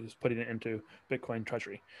what he's doing. He's putting it into Bitcoin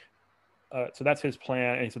treasury. So that's his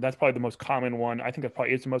plan, and so that's probably the most common one. I think that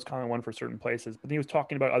probably is the most common one for certain places. But then he was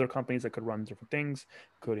talking about other companies that could run different things,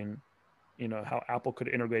 including, how Apple could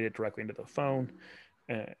integrate it directly into the phone,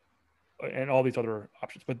 and all these other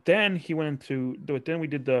options. But then he went into, then we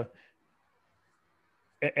did and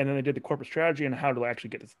then they did the corporate strategy and how to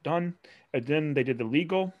actually get this done. And then they did the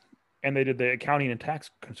legal, and they did the accounting and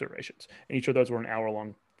tax considerations. And each of those were an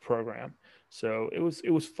hour-long program. So it was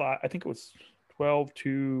I think it was 12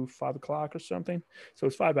 to 5 o'clock or something. So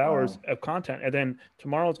it's 5 hours of content. And then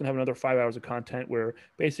tomorrow it's going to have another 5 hours of content where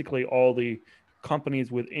basically all the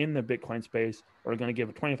companies within the Bitcoin space are going to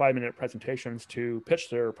give 25-minute presentations to pitch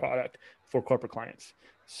their product for corporate clients.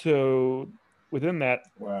 So within that,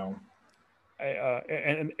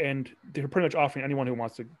 and they're pretty much offering anyone who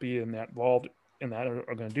wants to be involved in that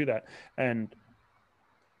are going to do that. And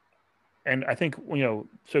I think,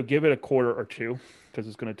 so give it a quarter or two, because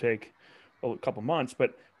it's going to take a couple months,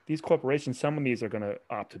 but these corporations, some of these are going to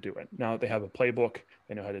opt to do it. Now they have a playbook,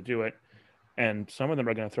 they know how to do it, and some of them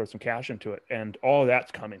are going to throw some cash into it, and all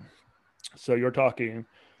that's coming. So you're talking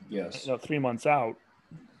 3 months out.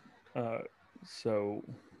 So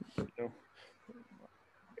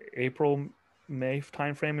April, May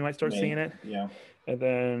timeframe, we might start seeing it. Yeah.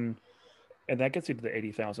 And that gets you to the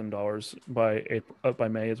 $80,000 by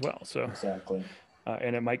May as well. So exactly.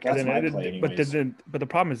 And it might, but the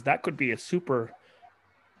problem is that could be a super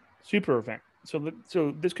event.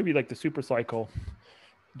 so this could be like the super cycle,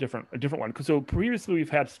 a different one. Because so previously we've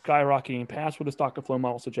had skyrocketing past what the stock to flow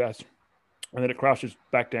model suggests, and then it crashes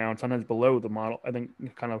back down, sometimes below the model, and then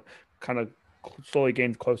kind of slowly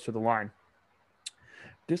gains close to the line.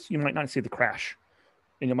 This you might not see the crash,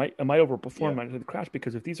 and it might overperform, might see the crash,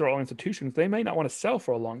 because if these are all institutions, they may not want to sell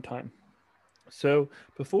for a long time. So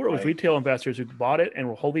before it was retail investors who bought it and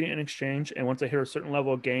were holding it in exchange, and once they hit a certain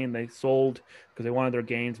level of gain, they sold because they wanted their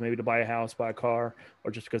gains, maybe to buy a house, buy a car,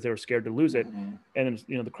 or just because they were scared to lose it. And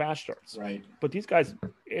then the crash starts. Right. But these guys,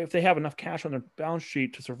 if they have enough cash on their balance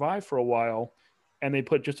sheet to survive for a while, and they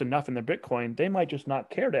put just enough in their Bitcoin, they might just not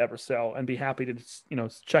care to ever sell and be happy to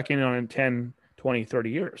check in on it in 10, 20, 30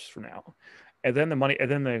 years from now. And then the money, and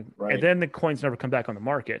then the coins never come back on the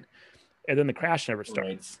market, and then the crash never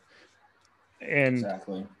starts. Right. And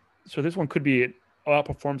exactly. So this one could be it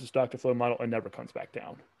outperforms the stock to flow model and never comes back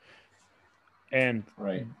down. And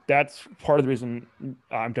that's part of the reason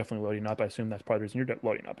I'm definitely loading up. I assume that's part of the reason you're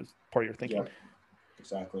loading up, is part of your thinking. Yep.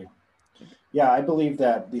 Exactly. Yeah, I believe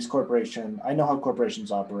that these I know how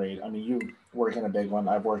corporations operate. I mean, you work in a big one.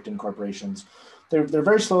 I've worked in corporations. They're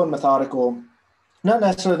very slow and methodical. Not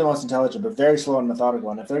necessarily the most intelligent, but very slow and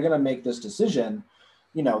methodical. And if they're going to make this decision,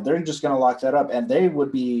 they're just going to lock that up. And they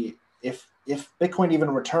would be, if Bitcoin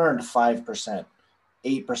even returned 5%,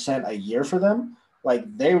 8% a year for them,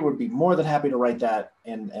 like they would be more than happy to write that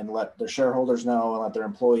and let their shareholders know and let their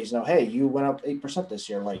employees know, hey, you went up 8% this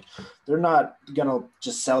year. Like they're not going to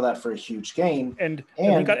just sell that for a huge gain. And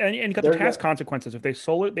you got the tax consequences. If they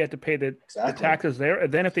sold it, they have to pay the taxes there.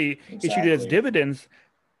 And then if they issued it as dividends,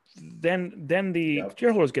 then the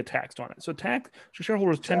shareholders get taxed on it. So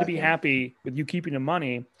shareholders tend to be happy with you keeping the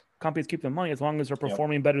money. Companies keep the money as long as they're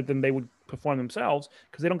performing better than they would perform themselves,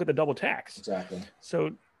 because they don't get the double tax. Exactly.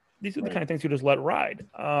 So these are the kind of things you just let ride.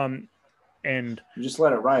 And you just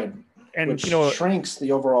let it ride, and which shrinks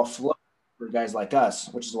the overall flow for guys like us,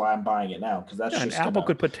 which is why I'm buying it now, because that's just Apple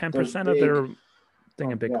could put 10% of their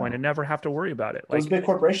thing in Bitcoin and never have to worry about it. Those big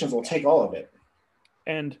corporations will take all of it.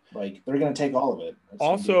 And they're going to take all of it. This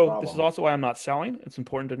is also why I'm not selling. It's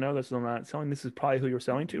important to know this. I'm not selling. This is probably who you're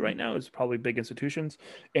selling to right now. It's probably big institutions.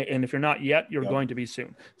 And if you're not yet, you're going to be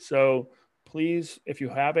soon. So please, if you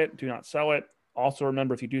have it, do not sell it. Also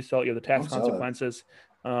remember, if you do sell it, you have the tax consequences.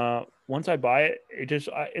 Once I buy it,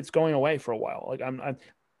 it's going away for a while. Like I'm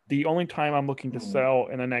the only time I'm looking to sell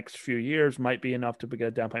in the next few years might be enough to get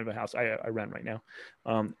a down payment of a house. I rent right now.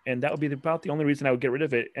 And that would be about the only reason I would get rid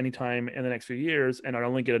of it anytime in the next few years. And I'd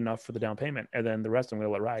only get enough for the down payment. And then the rest I'm going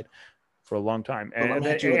to let ride for a long time. And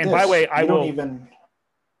by the way,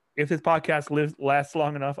 if this podcast lasts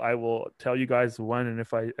long enough, I will tell you guys when and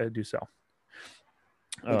if I do sell.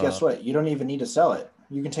 But guess what? You don't even need to sell it.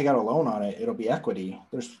 You can take out a loan on it. It'll be equity.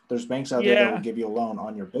 There's banks out there that will give you a loan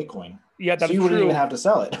on your Bitcoin. Yeah, that's so you wouldn't even have to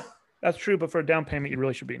sell it. That's true, but for a down payment, you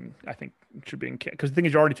really should be in because the thing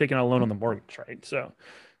is, you're already taking out a loan on the mortgage, right? So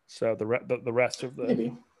the rest of the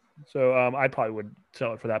maybe. So I probably would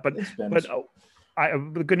sell it for that, but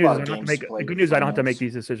the good news is I don't have to make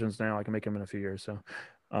these decisions now. I can make them in a few years. So,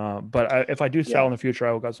 but if I do sell in the future,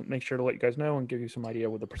 I will make sure to let you guys know and give you some idea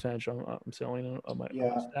what the percentage I'm selling on my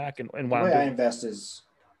stack and why. The way I invest is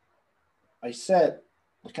I set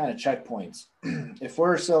the kind of checkpoints. If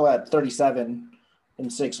we're still at 37 in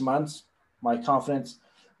 6 months, my confidence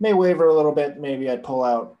may waver a little bit. Maybe I'd pull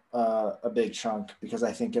out a big chunk because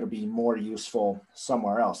I think it'll be more useful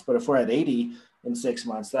somewhere else. But if we're at 80 in 6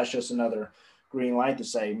 months, that's just another green light to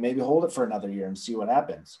say, maybe hold it for another year and see what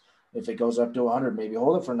happens. If it goes up to 100, maybe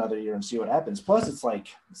hold it for another year and see what happens. Plus, it's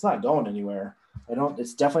not going anywhere.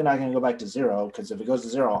 It's definitely not going to go back to zero, because if it goes to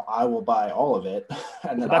zero, I will buy all of it.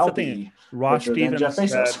 And then that's I'll be Ross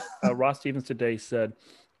Stevens today said,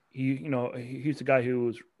 he's the guy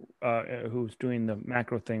who's doing the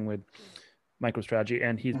macro thing with MicroStrategy,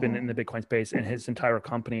 and he's been in the Bitcoin space, and his entire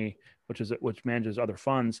company, which manages other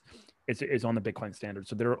funds, is on the Bitcoin standard.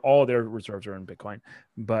 So all their reserves are in Bitcoin.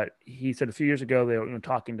 But he said a few years ago, they were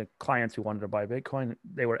talking to clients who wanted to buy Bitcoin.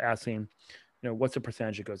 They were asking, what's the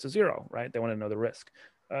percentage that goes to zero, right? They want to know the risk.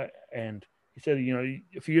 And he said,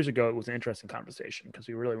 a few years ago, it was an interesting conversation because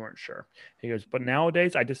we really weren't sure. He goes, but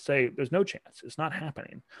nowadays I just say there's no chance. It's not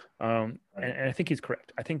happening. And I think he's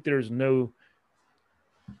correct. I think there's no,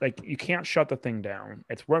 you can't shut the thing down.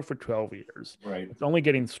 It's worked for 12 years. Right. It's only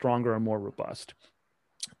getting stronger and more robust.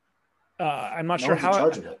 I'm not sure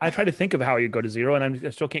how. I try to think of how you go to zero, and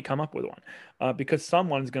I still can't come up with one, because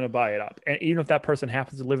someone's going to buy it up. And even if that person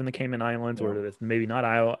happens to live in the Cayman Islands, or it's maybe not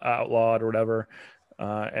outlawed or whatever,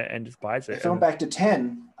 and just buys it. If it went back to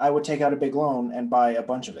 10, I would take out a big loan and buy a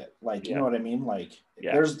bunch of it. Like, you know what I mean? Like,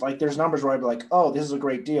 there's numbers where I'd be like, oh, this is a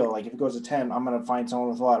great deal. Like, if it goes to 10, I'm going to find someone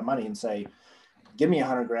with a lot of money and say, give me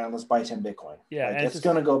 $100,000, let's buy 10 Bitcoin. Yeah. Like, it's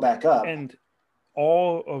going to go back up. And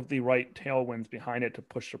all of the right tailwinds behind it to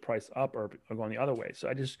push the price up are going the other way. So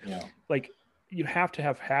I just like, you have to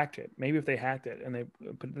have hacked it. Maybe if they hacked it,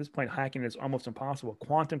 but at this point, hacking is almost impossible.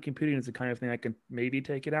 Quantum computing is the kind of thing that can maybe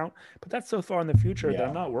take it out, but that's so far in the future that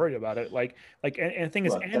I'm not worried about it. And the thing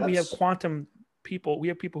is, we have quantum people. We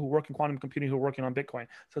have people who work in quantum computing who are working on Bitcoin.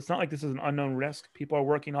 So it's not like this is an unknown risk. People are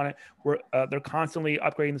working on it. They're constantly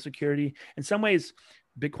upgrading the security. In some ways,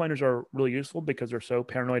 Bitcoiners are really useful because they're so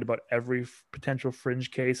paranoid about every potential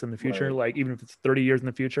fringe case in the future, like even if it's 30 years in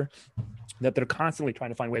the future, that they're constantly trying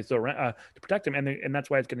to find ways to protect them. And that's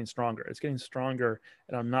why it's getting stronger. It's getting stronger,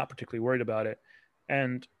 and I'm not particularly worried about it.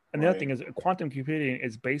 And the other thing is quantum computing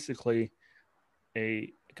is basically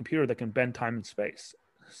a computer that can bend time and space.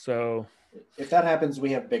 So if that happens,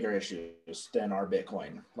 we have bigger issues than our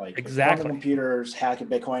Bitcoin. Like quantum computers hack a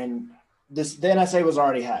Bitcoin. The NSA was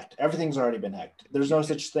already hacked. Everything's already been hacked. There's no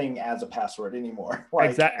such thing as a password anymore.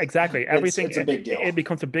 Like, exactly. Everything. It's a big deal. It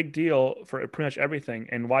becomes a big deal for pretty much everything.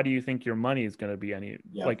 And why do you think your money is going to be any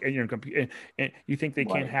like in your computer? And you think they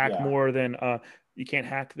can't hack more than you can't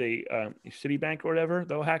hack the Citibank or whatever?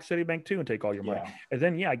 They'll hack Citibank too and take all your money. And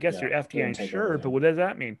then I guess your FDI sure, but what does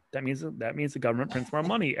that mean? That means the government prints more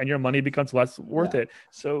money and your money becomes less worth it.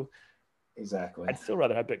 So exactly. I'd still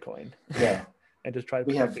rather have Bitcoin. Yeah. And just try to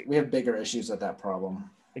we have bigger issues at that problem.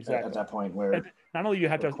 Exactly. At that point where and not only you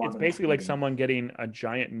have to, it's basically like someone getting a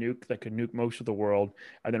giant nuke that could nuke most of the world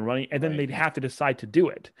and then running, and then they'd have to decide to do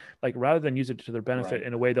it. Like rather than use it to their benefit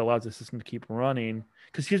in a way that allows the system to keep running.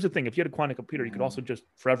 Because here's the thing: if you had a quantum computer, you could also just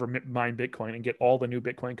forever mine Bitcoin and get all the new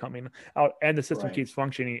Bitcoin coming out, and the system keeps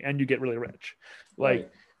functioning, and you get really rich.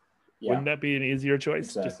 Like. Wouldn't that be an easier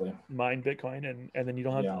choice? Exactly. Just mine Bitcoin and then you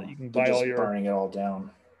don't have to, you can buy just all your burning it all down.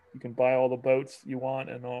 You can buy all the boats you want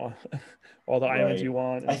and all the islands you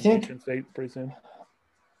want. I think pretty soon.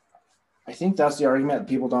 I think that's the argument that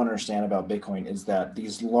people don't understand about Bitcoin is that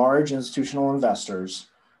these large institutional investors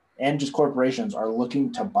and just corporations are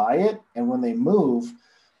looking to buy it, and when they move,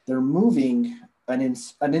 they're moving an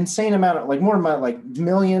insane amount of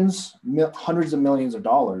millions, hundreds of millions of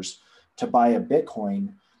dollars to buy a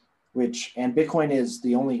Bitcoin. And Bitcoin is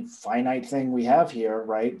the only finite thing we have here,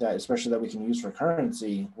 right? That especially that we can use for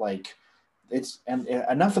currency. Like and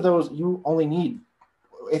enough of those, you only need,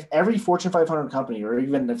 if every Fortune 500 company, or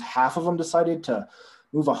even if half of them decided to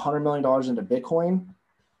move $100 million into Bitcoin,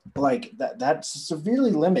 like that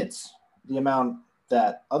severely limits the amount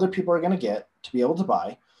that other people are going to get to be able to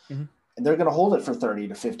buy. And they're going to hold it for 30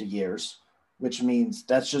 to 50 years, which means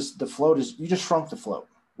that's just you just shrunk the float.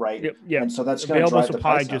 Right. Yeah. And so that's going to drive the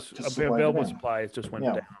price up. Available supply just went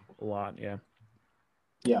down a lot. Yeah.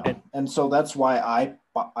 Yeah. And so that's why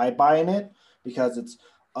I buy in it, because it's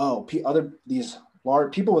these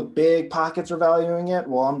large people with big pockets are valuing it.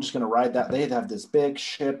 Well, I'm just going to ride that. They have this big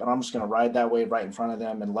ship, and I'm just going to ride that wave right in front of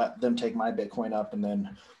them and let them take my Bitcoin up. And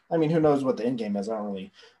then, I mean, who knows what the end game is? I don't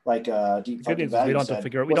really like deep fucking value. We don't have to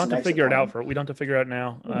figure it out we don't have to figure it out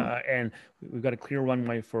now. And we've got a clear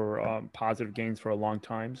runway for positive gains for a long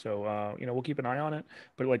time. So we'll keep an eye on it.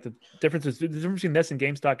 But like the difference between this and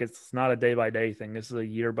GameStop, it's not a day by day thing. This is a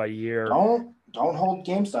year by year. Don't hold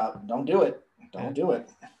GameStop. Don't do it. Don't do it.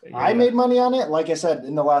 Yeah. I made money on it. Like I said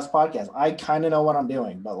in the last podcast, I kind of know what I'm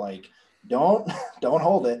doing, but like, don't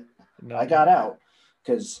hold it. No. I got out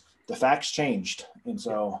because the facts changed. And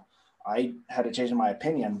so I had to change my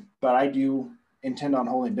opinion, but I do intend on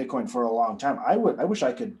holding Bitcoin for a long time. I wish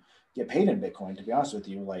I could get paid in Bitcoin, to be honest with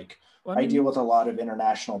you. Like, I deal with a lot of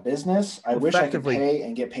international business. I wish I could pay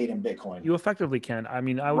and get paid in Bitcoin. You effectively can. I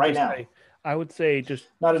mean, I would say just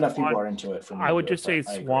not enough people are into it for me. I would just say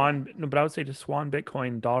Swan, but I would say just Swan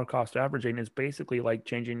Bitcoin dollar cost averaging is basically like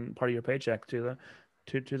changing part of your paycheck to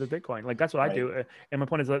the Bitcoin. Like that's what I do. And my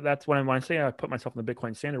point is that's when I say I put myself in the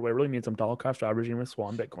Bitcoin standard way, it really means I'm dollar cost averaging with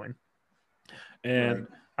Swan Bitcoin. And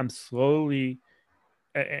I'm slowly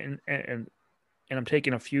and I'm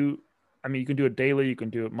taking a few. I mean, you can do it daily, you can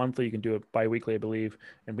do it monthly, you can do it bi-weekly, I believe,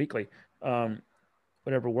 and weekly,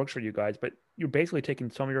 whatever works for you guys. But you're basically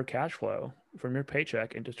taking some of your cash flow from your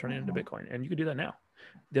paycheck and just turning it into Bitcoin. And you can do that now.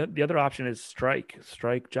 The other option is Strike.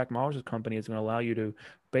 Strike, Jack Mallers' company, is going to allow you to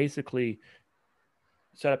basically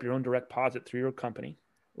set up your own direct deposit through your company,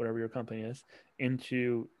 whatever your company is,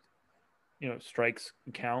 into Strike's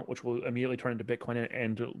account, which will immediately turn into Bitcoin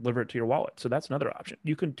and deliver it to your wallet. So that's another option.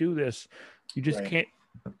 You can do this. You just can't.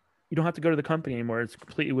 you don't have to go to the company anymore. It's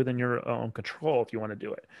completely within your own control if you want to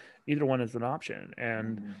do it. Either one is an option,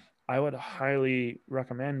 and I would highly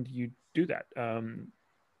recommend you do that.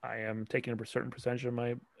 I am taking a certain percentage of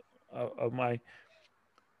my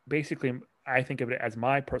basically. I think of it as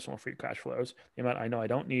my personal free cash flows. The amount I know I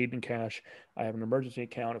don't need in cash. I have an emergency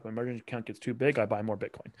account. If my emergency account gets too big, I buy more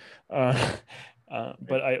Bitcoin.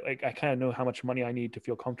 But I kind of know how much money I need to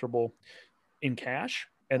feel comfortable in cash.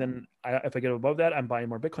 And then if I get above that, I'm buying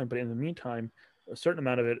more Bitcoin. But in the meantime, a certain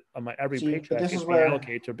amount of it on my every paycheck is being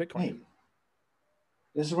allocated to Bitcoin. Wait,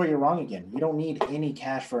 this is where you're wrong again. You don't need any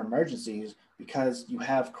cash for emergencies because you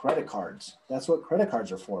have credit cards. That's what credit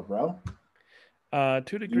cards are for, bro. To a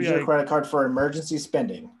degree, use your credit card for emergency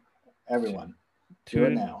spending. Everyone, do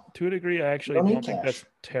it now. To a degree, I actually don't think that's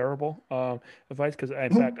terrible advice because,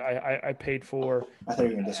 in fact, I paid for. I thought you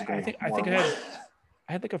were going to disagree. I think I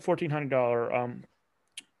had like a $1,400.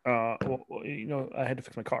 I had to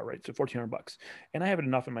fix my car, right? So $1,400, and I have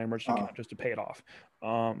enough in my emergency account just to pay it off.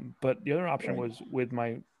 But the other option was with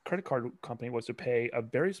my credit card company was to pay a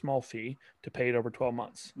very small fee to pay it over 12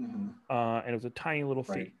 months, and it was a tiny little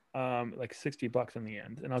fee. Like $60 in the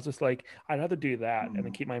end. And I was just like, I'd rather do that and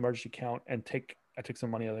then keep my emergency account and I took some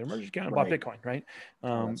money out of the emergency account and bought Bitcoin, right?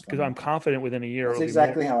 Because I'm confident within a year. That's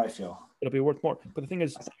exactly how I feel. It'll be worth more. But the thing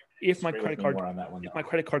is, if my credit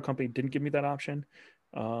card company didn't give me that option,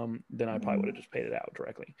 then I probably would have just paid it out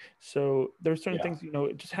directly. So there's certain things,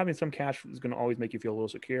 just having some cash is going to always make you feel a little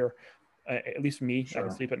secure. At least me, I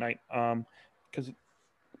can sleep at night.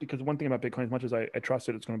 Because one thing about Bitcoin, as much as I trust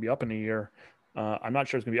it, it's going to be up in a year. I'm not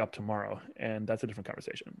sure it's going to be up tomorrow, and that's a different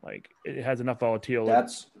conversation. Like it has enough volatility.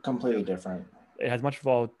 That's completely different. It has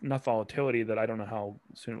enough volatility that I don't know how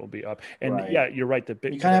soon it will be up. And yeah, you're right. The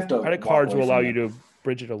credit cards will allow you to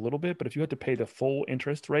bridge it a little bit, but if you have to pay the full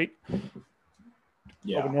interest rate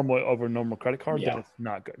over normal credit card, then it's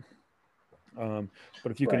not good.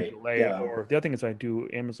 But if you can delay it, or the other thing is I do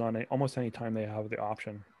Amazon almost any time they have the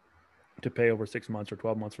option to pay over 6 months or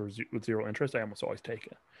 12 months with zero interest, I almost always take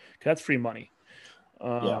it because that's free money.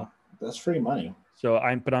 That's free money. So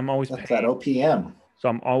I'm always paying that OPM. So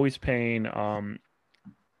I'm always paying.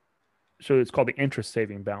 So it's called the interest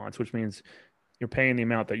saving balance, which means you're paying the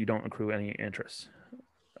amount that you don't accrue any interest.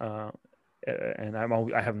 And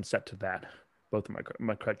I have them set to that, both of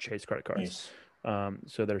my Chase credit cards. Nice.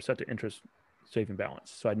 So they're set to interest saving balance.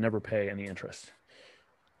 So I'd never pay any interest.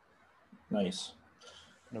 Nice.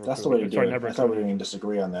 That's the way to do it. I thought we were going to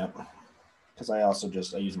disagree on that. Because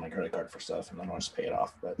I use my credit card for stuff and then I just pay it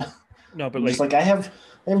off. But no, but I have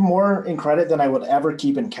more in credit than I would ever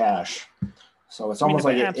keep in cash. So it's almost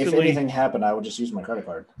if anything happened, I would just use my credit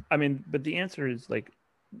card. I mean, but the answer is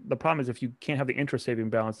the problem is if you can't have the interest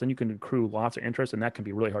saving balance, then you can accrue lots of interest, and that can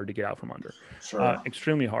be really hard to get out from under. Sure.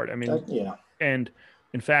 Extremely hard. I mean, and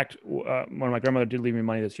in fact, when my grandmother did leave me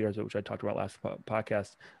money this year, which I talked about last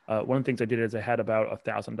podcast, one of the things I did is I had about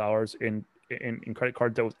 $1,000 in credit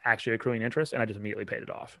cards that was actually accruing interest, and I just immediately paid it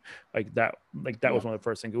off. That was one of the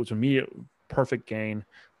first things. It was immediate perfect gain.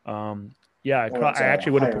 I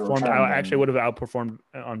actually would have performed. I actually would have outperformed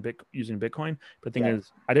on using Bitcoin. But the thing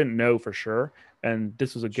is, I didn't know for sure, and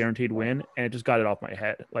this was a guaranteed win, and it just got it off my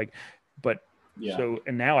head. So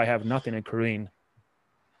now I have nothing accruing.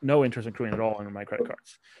 No interest accruing at all on my credit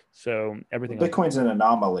cards. So everything. Bitcoin's an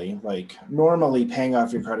anomaly. Normally, paying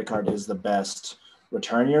off your credit card is the best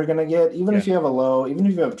return you're going to get. Even if you have a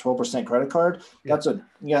 12% credit card, that's a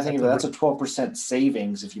 12%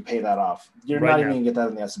 savings if you pay that off. You're not even going to get that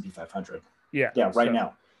in the S&P 500. Right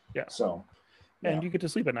now. Yeah. So. And you get to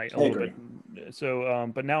sleep at night a little bit.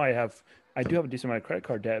 So, but now I do have a decent amount of credit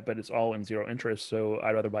card debt, but it's all in zero interest. So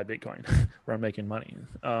I'd rather buy Bitcoin where I'm making money.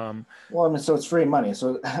 So it's free money.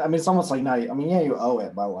 So, it's almost like now, you owe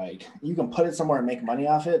it, but you can put it somewhere and make money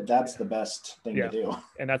off it. That's the best thing to do.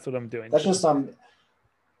 And that's what I'm doing. That's just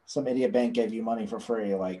some idiot bank gave you money for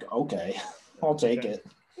free. Okay, I'll take it.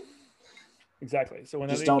 Exactly. So when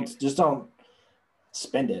just don't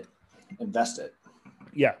spend it, invest it.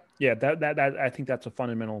 Yeah, that I think that's a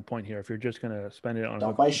fundamental point here. If you're just gonna spend it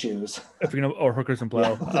on buy shoes, if you're gonna or hookers and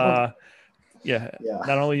blow, Not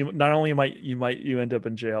only might you end up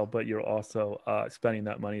in jail, but you're also spending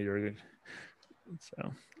that money.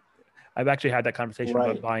 So, I've actually had that conversation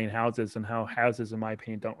about buying houses and how houses, in my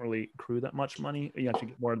opinion, don't really accrue that much money. You actually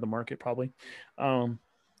get more of the market probably.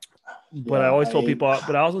 But I always told people,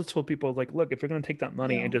 look, if you're gonna take that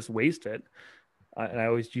money and just waste it. And I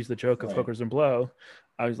always use the joke of hookers and blow.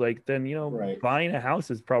 I was like, then, buying a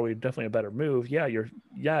house is probably definitely a better move. You're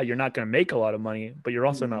not going to make a lot of money, but you're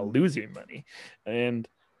also not losing money. And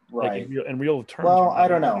in real terms, I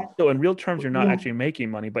don't know. So in real terms, you're not actually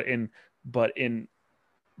making money, but in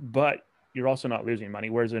but you're also not losing money.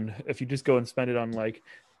 Whereas if you just go and spend it on like,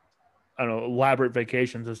 I don't know, elaborate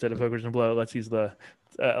vacations instead of hookers and blow, let's use the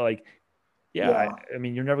I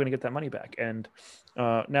mean, you're never going to get that money back. And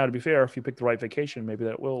now, to be fair, if you pick the right vacation, maybe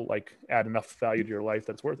that will like add enough value to your life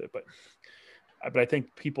that's worth it. But I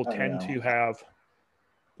think people tend to have,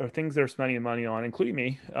 there are things they're spending money on, including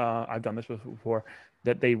me. I've done this before,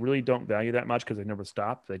 that they really don't value that much because they never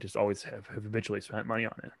stop. They just always have habitually spent money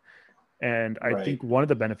on it. And I think one of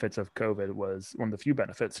the benefits of COVID was one of the few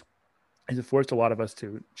benefits is it forced a lot of us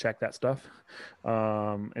to check that stuff.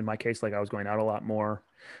 In my case, like I was going out a lot more.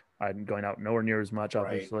 I'm going out nowhere near as much,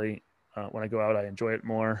 obviously. When I go out, I enjoy it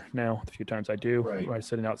more now. The few times I do, where I'm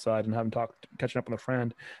sitting outside and catching up with a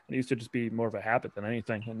friend. It used to just be more of a habit than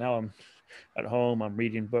anything. And now I'm at home, I'm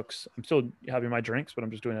reading books. I'm still having my drinks, but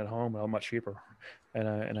I'm just doing it at home. Well, much cheaper. And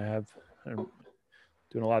I'm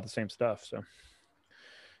doing a lot of the same stuff. So,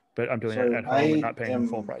 but I'm doing it at home and not paying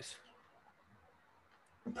full price.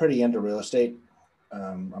 I'm pretty into real estate.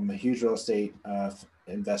 I'm a huge real estate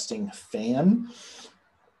investing fan.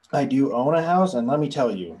 I do own a house, and let me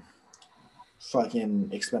tell you, fucking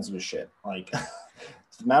expensive as shit. Like the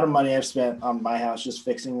amount of money I've spent on my house just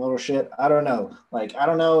fixing little shit. I don't know. Like, I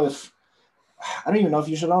don't even know if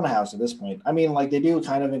you should own a house at this point. I mean, like they do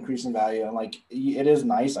kind of increase in value, and like it is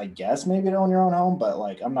nice, I guess, maybe to own your own home, but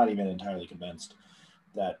like I'm not even entirely convinced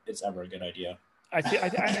that it's ever a good idea. I think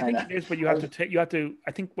it is, but you have to,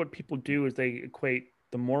 I think what people do is they equate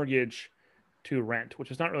the mortgage to rent,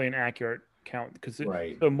 which is not really an accurate count because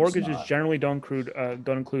the mortgages generally don't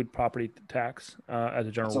include property tax as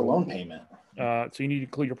a general rule. It's a loan payment. So you need to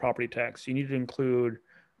include your property tax. You need to include,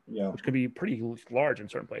 which can be pretty large in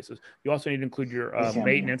certain places. You also need to include your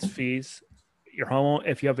maintenance fees, your home.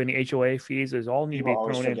 If you have any HOA fees, there's all need to be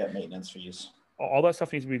thrown in. Maintenance fees. All that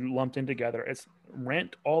stuff needs to be lumped in together. It's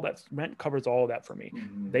rent. All that rent covers all of that for me.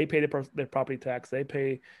 Mm-hmm. They pay their property tax. They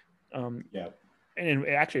pay, and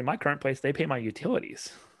actually in my current place, they pay my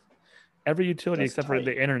utilities. Every utility except for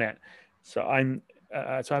the internet. So I've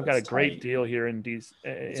got a great deal here in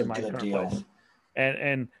my current place.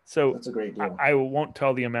 And so that's a great deal. I won't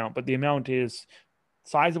tell the amount, but the amount is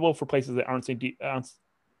sizable for places that are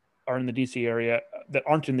in the DC area that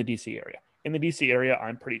aren't in the DC area. In the DC area,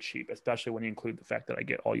 I'm pretty cheap, especially when you include the fact that I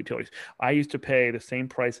get all utilities. I used to pay the same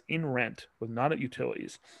price in rent with not at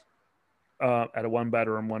utilities at a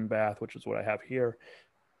 1-bedroom, 1-bath, which is what I have here.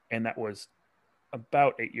 And that was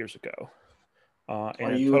about 8 years ago. Are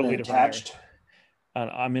you totally attached? And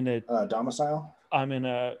I'm in a domicile. I'm in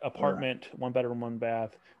a apartment, 1-bedroom,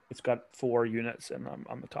 1-bath. It's got 4 units, and I'm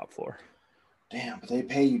on the top floor. Damn, but they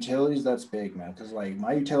pay utilities. That's big, man. Because like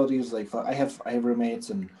my utilities, like I have roommates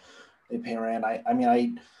and they pay rent. I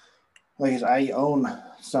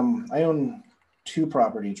own 2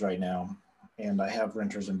 properties right now, and I have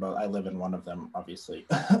renters in both. I live in one of them, obviously.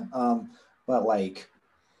 But like.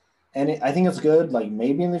 And I think it's good, like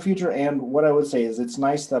maybe in the future. And what I would say is it's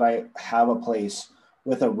nice that I have a place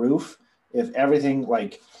with a roof. If everything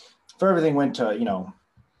went to,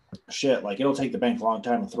 shit, like it'll take the bank a long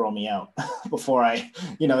time to throw me out before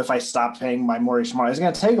if I stopped paying my mortgage tomorrow. It's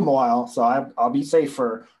going to take them a while. So I'll be safe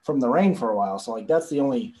from the rain for a while. So like that's the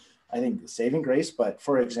only, I think, saving grace. But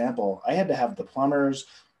for example, I had to have the plumbers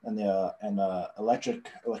and the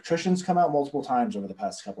electricians come out multiple times over the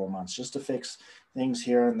past couple of months just to fix things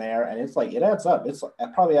here and there, and it's like it adds up. It's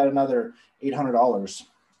probably at another $800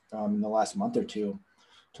 in the last month or two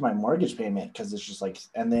to my mortgage payment because it's just like,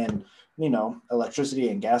 and then electricity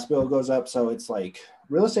and gas bill goes up. So it's like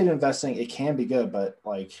real estate investing, it can be good, but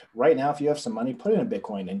like right now, if you have some money, put it in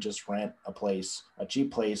Bitcoin and just rent a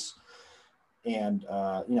cheap place, and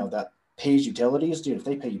that pays utilities, dude. If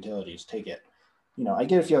they pay utilities, take it. I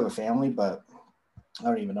get if you have a family, but I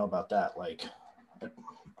don't even know about that. Like,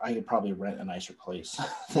 I could probably rent a nicer place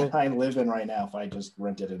than I live in right now if I just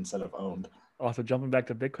rented instead of owned. Also, jumping back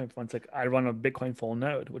to Bitcoin funds, like I run a Bitcoin full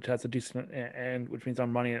node, which has a decent, and which means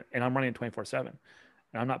I'm running it 24/7, and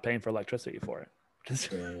I'm not paying for electricity for it.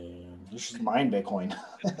 You should mine Bitcoin.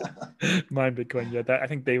 Mine Bitcoin, yeah. I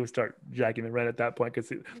think they would start jacking the rent at that point because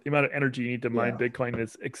the amount of energy you need to mine Bitcoin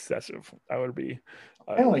is excessive. I would be.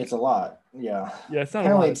 Apparently, it's a lot. Yeah. Yeah, it's not.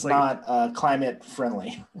 Apparently, it's not climate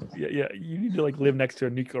friendly. Yeah. You need to live next to a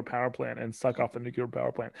nuclear power plant and suck off the nuclear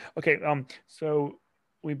power plant. Okay. So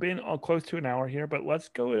we've been close to an hour here, but let's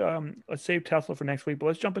go. Let's save Tesla for next week. But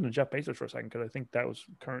let's jump into Jeff Bezos for a second because I think that was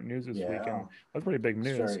current news this week, and that's pretty big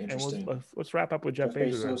news. Very interesting. And let's wrap up with Jeff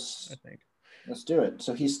Bezos. I think. Let's do it.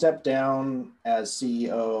 So he stepped down as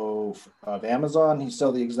CEO of Amazon. He's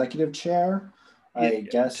still the executive chair. I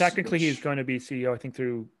guess technically he's going to be CEO, I think,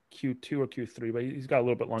 through Q2 or Q3, but he's got a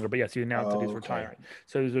little bit longer. But yes, he announced that he's retiring.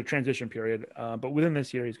 So there's a transition period. But within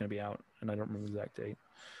this year, he's going to be out, and I don't remember the exact date.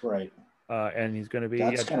 Right. And he's going to be.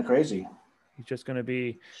 That's kind of crazy. He's just going to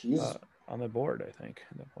be on the board, I think,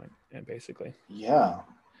 at that point, and basically. Yeah.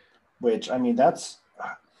 Which, I mean,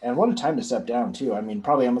 and what a time to step down too. I mean,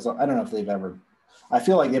 probably Amazon. I don't know if they've ever. I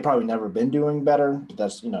feel like they've probably never been doing better, but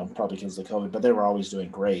that's probably because of COVID. But they were always doing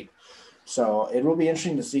great. So it will be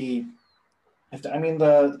interesting to see if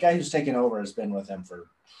the guy who's taken over has been with him for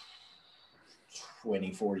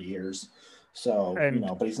 24 years. So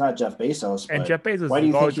but he's not Jeff Bezos. And Jeff Bezos. Why do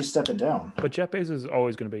you think he's stepping down? But Jeff Bezos is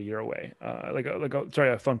always going to be a year away.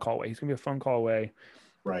 A phone call away. He's going to be a phone call away.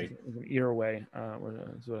 Right. He's an year away.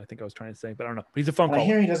 Is what I think I was trying to say, but I don't know. But he's a phone call. I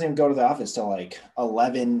hear he doesn't even go to the office till like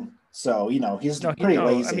 11. So he's pretty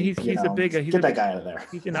lazy. I mean, he's get that guy out of there.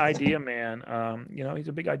 He's an idea man. He's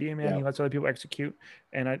a big idea man. Yeah. He lets other people execute,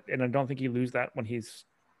 and I don't think he lose that when he's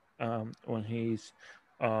gone.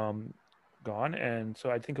 And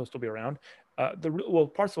so I think he'll still be around.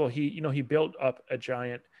 First of all, he built up a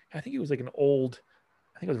giant. I think it was like I think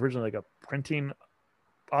it was originally like a printing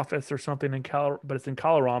office or something but it's in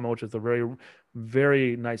Colorado, which is a very,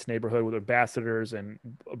 very nice neighborhood with ambassadors, and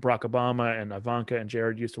Barack Obama and Ivanka and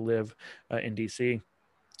Jared used to live in DC.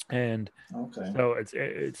 And so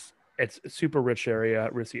it's a super rich area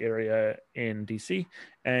in DC.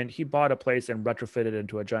 And he bought a place and retrofitted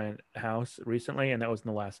into a giant house recently. And that was in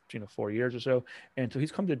the last, 4 years or so. And so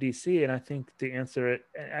he's come to DC. And I think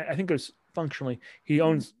I think there's functionally,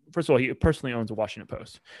 first of all, he personally owns the Washington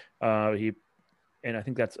Post. And I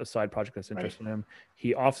think that's a side project that's interesting to him.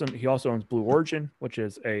 He also owns Blue Origin, which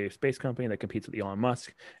is a space company that competes with Elon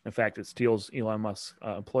Musk. In fact, it steals Elon Musk's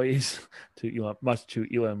employees to Elon Musk's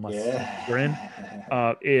grin.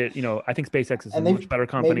 I think SpaceX is a much better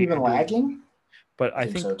company. Maybe even lagging. But I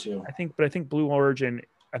think so too. I think Blue Origin.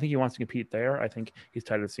 I think he wants to compete there. I think he's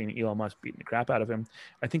tired of seeing Elon Musk beating the crap out of him.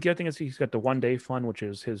 I think the other thing is he's got the One Day Fund, which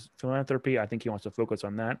is his philanthropy. I think he wants to focus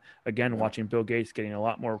on that. Again, watching Bill Gates getting a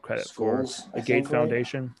lot more credit for the Gates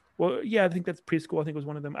Foundation. Right? Well, yeah, I think that's preschool. I think was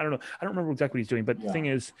one of them. I don't know. I don't remember exactly what he's doing. But the thing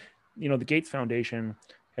is, the Gates Foundation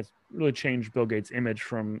has really changed Bill Gates' image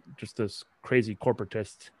from just this crazy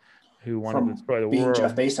corporatist who wanted to destroy the world.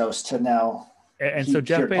 Jeff Bezos to now. And so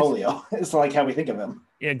Jeff Bezos, polio. It's like how we think of him.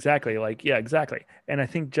 Exactly. Exactly. And I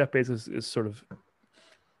think Jeff Bezos is sort of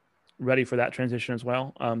ready for that transition as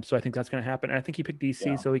well. So I think that's going to happen. And I think he picked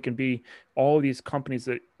DC so he can be all of these companies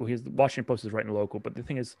the Washington Post is writing local. But the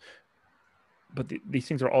thing is, these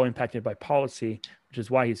things are all impacted by policy, which is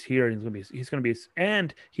why he's here. And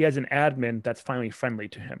and he has an admin that's finally friendly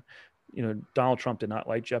to him. Donald Trump did not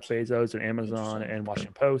like Jeff Bezos and Amazon and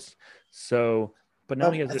Washington Post. So, but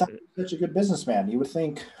now he has such a good businessman. You would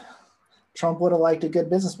think Trump would have liked a good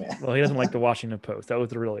businessman. Well, he doesn't like the Washington Post. That was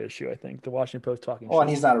the real issue, I think. The Washington Post talking. Oh, and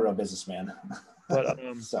he's not a real businessman. But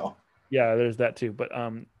so yeah, there's that too. But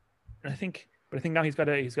I think now he's got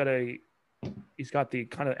the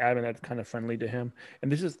kind of admin that's kind of friendly to him. And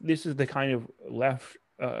this is the kind of left,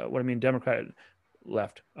 Democrat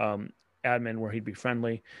left admin where he'd be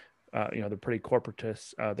friendly. They're pretty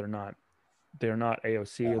corporatists. They're not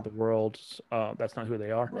AOC of the world. That's not who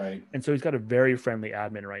they are. Right. And so he's got a very friendly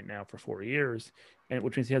admin right now for 4 years, and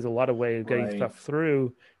which means he has a lot of ways of getting stuff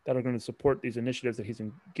through that are going to support these initiatives that he's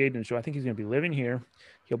engaged in. So I think he's going to be living here.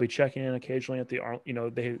 He'll be checking in occasionally at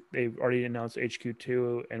they've already announced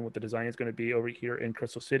HQ2 and what the design is going to be over here in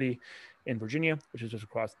Crystal City in Virginia, which is just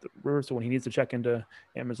across the river. So when he needs to check into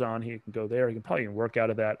Amazon, he can go there. He can probably even work out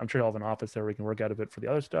of that. I'm sure he'll have an office there where he can work out of it for the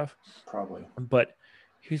other stuff. Probably. But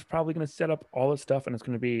he's probably going to set up all this stuff, and it's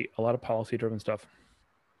going to be a lot of policy-driven stuff.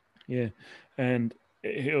 Yeah, and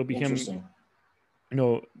it'll be him.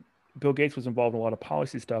 Bill Gates was involved in a lot of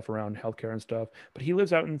policy stuff around healthcare and stuff, but he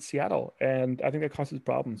lives out in Seattle, and I think that causes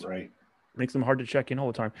problems. Right, makes him hard to check in all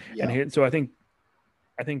the time. Yeah. And so I think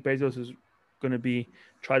Bezos is going to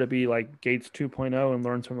try to be like Gates 2.0 and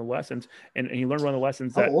learn some of the lessons, and he learned one of the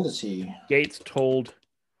lessons that how old is he? Gates told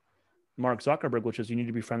Mark Zuckerberg, which is you need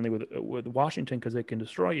to be friendly with Washington because they can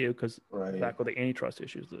destroy you back with the antitrust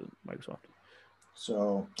issues, the Microsoft.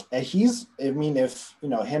 So if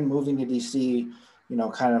him moving to DC,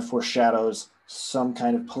 kind of foreshadows some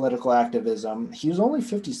kind of political activism. He was only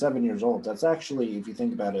 57 years old. That's actually, if you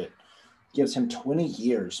think about it, gives him 20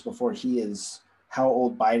 years before he is how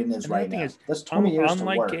old Biden is right now. That's 20 years to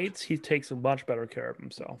work. Unlike Gates, he takes much better care of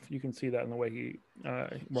himself. You can see that in the way he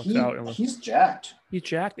works out. He's jacked. He's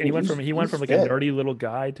jacked, and he went from like fit. A nerdy little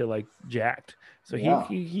guy to like jacked. So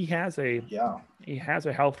he has a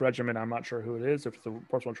health regimen. I'm not sure who it is, if it's a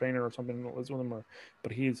personal trainer or something that lives with him,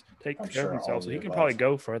 but he's taking care of himself, so he can probably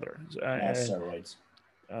go further. Steroids.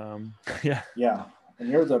 Yeah. Yeah. And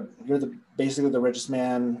you're basically the richest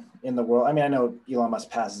man in the world. I mean, I know Elon Musk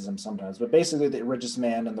passes him sometimes, but basically the richest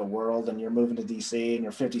man in the world, and you're moving to DC and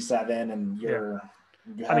you're 57 and you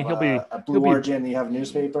have a Blue Origin, you have a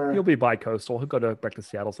newspaper. He'll be bi-coastal. He'll go back to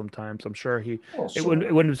Seattle sometimes. I'm sure it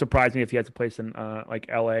wouldn't surprise me if he has a place in like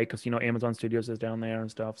LA, because Amazon Studios is down there and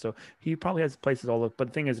stuff. So he probably has places all over. But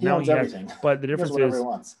the thing is, now he has everything. But the difference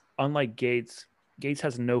is, unlike Gates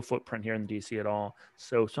has no footprint here in DC at all.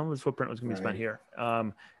 So some of his footprint was going to be spent here.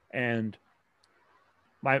 And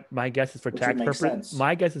my guess is for tax purposes.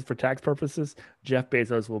 My guess is for tax purposes, Jeff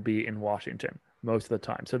Bezos will be in Washington most of the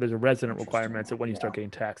time. So there's a resident requirement that when you start getting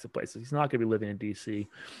taxed at places, he's not going to be living in DC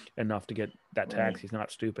enough to get that tax. He's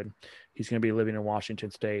not stupid. He's going to be living in Washington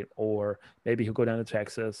State, or maybe he'll go down to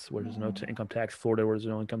Texas where there's no income tax, Florida where there's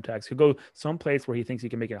no income tax. He'll go someplace where he thinks he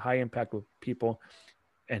can make a high impact with people,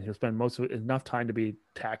 and he'll spend most of it enough time to be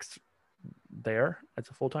taxed there as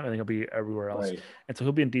a full time. I think he'll be everywhere else. And so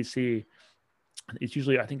he'll be in DC.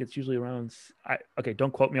 I think it's usually around, okay,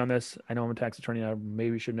 don't quote me on this. I know I'm a tax attorney. I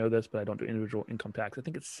maybe should know this, but I don't do individual income tax. I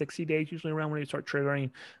think it's 60 days usually around when you start triggering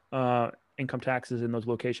income taxes in those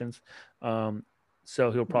locations.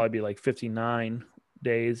 So he'll probably be like 59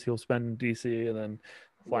 days he'll spend in DC, and then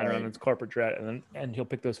flying around in his corporate jet, and he'll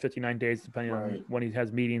pick those 59 days depending on when he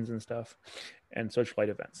has meetings and stuff and such flight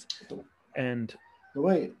events. And the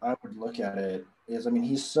way I would look at it is, I mean,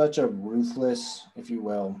 he's such a ruthless, if you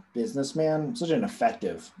will, businessman, such an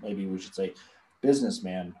effective, maybe we should say,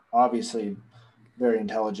 businessman, obviously very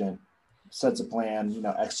intelligent, sets a plan,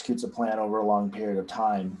 executes a plan over a long period of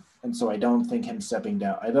time. And so I don't think him stepping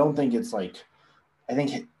down, I don't think it's like, I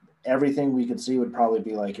think everything we could see would probably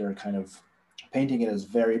be like you're kind of painting it as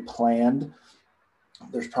very planned.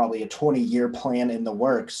 There's probably a 20-year plan in the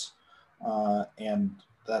works. And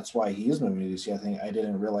that's why he is moving to DC. I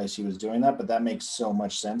didn't realize he was doing that, but that makes so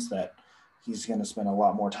much sense that he's going to spend a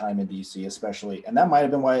lot more time in DC, especially. And that might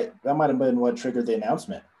have been what triggered the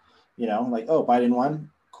announcement, like, oh, Biden won.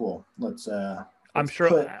 Cool. Let's I'm sure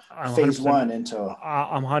put phase one into.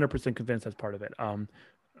 I'm 100% convinced that's part of it. I'm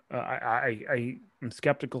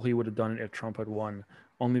skeptical he would have done it if Trump had won,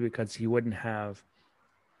 only because he wouldn't have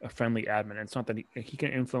a friendly admin. It's not that he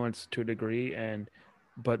can influence to a degree,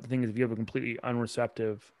 but the thing is, if you have a completely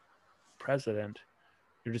unreceptive president,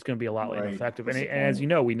 you're just going to be a lot ineffective. And as you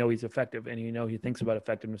know, we know he's effective, and he thinks about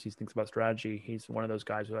effectiveness. He thinks about strategy. He's one of those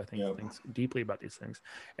guys who I think thinks deeply about these things.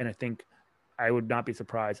 And I think I would not be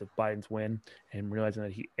surprised if Biden's win, and realizing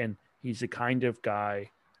that he's the kind of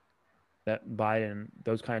guy that Biden,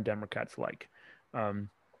 those kind of Democrats like.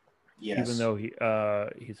 Even though he's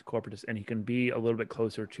a corporatist, and he can be a little bit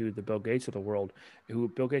closer to the Bill Gates of the world, who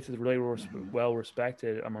Bill Gates is really well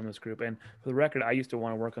respected among this group. And for the record, I used to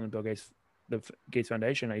want to work on the Gates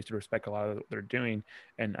Foundation. I used to respect a lot of what they're doing,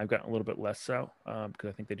 and I've gotten a little bit less so because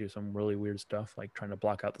I think they do some really weird stuff, like trying to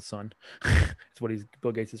block out the sun. It's what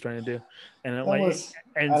Bill Gates is trying to do. And I don't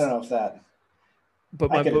know if that.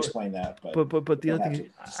 But I can explain that. But the other thing,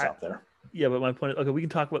 stop there. Yeah, but my point is, okay, we can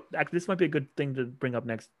talk about. Actually, this might be a good thing to bring up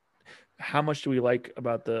next. How much do we like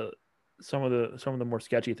about some of the more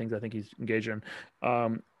sketchy things I think he's engaged in? I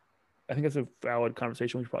think that's a valid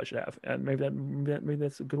conversation we probably should have, and maybe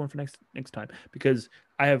that's a good one for next time, because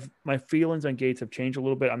my feelings on Gates have changed a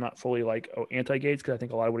little bit. I'm not fully anti-Gates, because I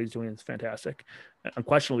think a lot of what he's doing is fantastic,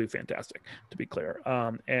 unquestionably fantastic, to be clear.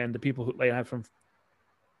 And the people who I have from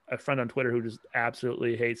a friend on Twitter who just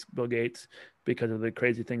absolutely hates Bill Gates because of the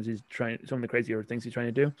crazy things some of the crazier things he's trying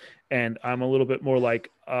to do. And I'm a little bit more I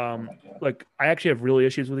actually have really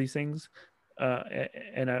issues with these things.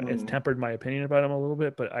 It's tempered my opinion about him a little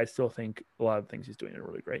bit, but I still think a lot of the things he's doing are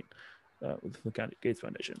really great with the Gates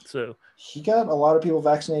Foundation. So he got a lot of people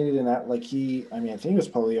vaccinated in that. I think it was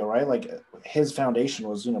polio, right? Like his foundation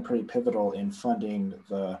was, pretty pivotal in funding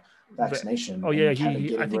the vaccination. I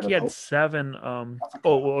think he had 7.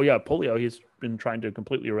 Polio. He's been trying to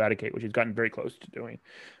completely eradicate, which he's gotten very close to doing.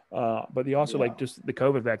 But he also just the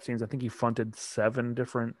COVID vaccines. I think he funded 7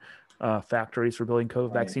 different factories for building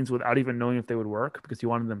COVID vaccines without even knowing if they would work, because he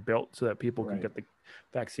wanted them built so that people can get the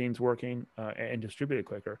vaccines working and distribute it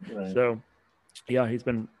quicker. Right. So, he's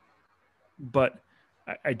been. But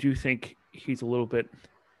I do think he's a little bit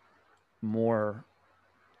more.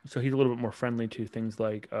 So he's a little bit more friendly to things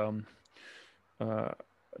like the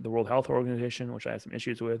World Health Organization, which I have some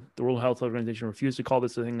issues with. The World Health Organization refused to call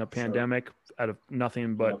this thing a pandemic out of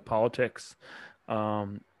nothing but politics.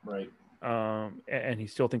 And he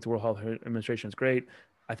still thinks the World Health Administration is great.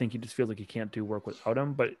 I think he just feels like he can't do work without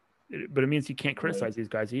him, but it means he can't criticize these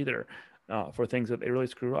guys either. for things that they really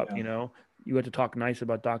screw up. Yeah. You had to talk nice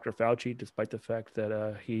about Dr. Fauci, despite the fact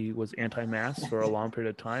that he was anti-mask for a long period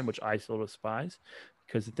of time, which I still despise.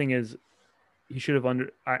 Because the thing is, he should have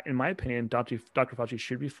in my opinion, Dr. Fauci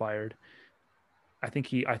should be fired. I think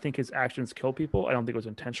his actions kill people. I don't think it was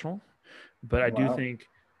intentional, but I do think,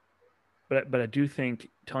 but I do think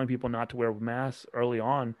telling people not to wear masks early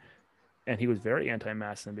on, and he was very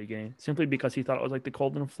anti-mask in the beginning, simply because he thought it was like the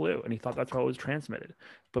cold and flu, and he thought that's how it was transmitted.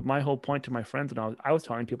 But my whole point to my friends, and I was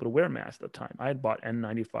telling people to wear masks at the time. I had bought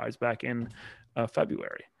N95s back in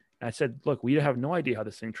February. And I said, look, we have no idea how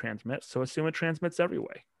this thing transmits, so assume it transmits every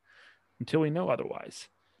way until we know otherwise.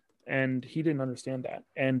 And he didn't understand that.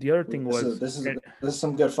 And the other thing was, this is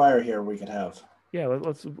some good fire here we could have. Yeah, we'll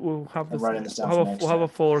have this. We'll have a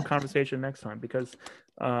fuller conversation next time, because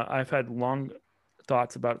I've had long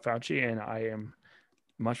thoughts about Fauci, and I am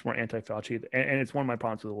much more anti-Fauci, and it's one of my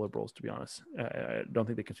problems with the liberals, to be honest. I don't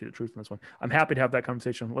think they can see the truth in this one. I'm happy to have that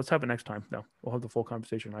conversation. Let's have it next time. No, we'll have the full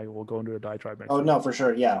conversation. I will go into a diatribe next time. No, for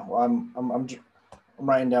sure. Yeah, well, I'm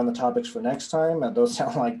writing down the topics for next time, and those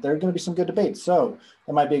sound like they're going to be some good debates. So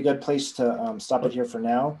it might be a good place to stop it here for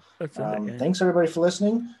now. Thanks everybody for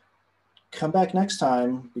listening. Come back next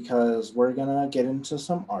time, because we're gonna get into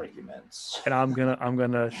some arguments. And I'm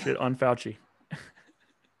gonna shit on Fauci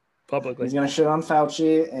publicly. He's gonna shit on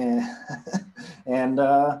Fauci, and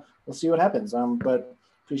we'll see what happens. But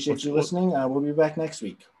appreciate you listening. We'll be back next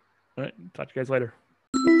week. All right, talk to you guys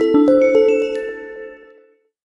later.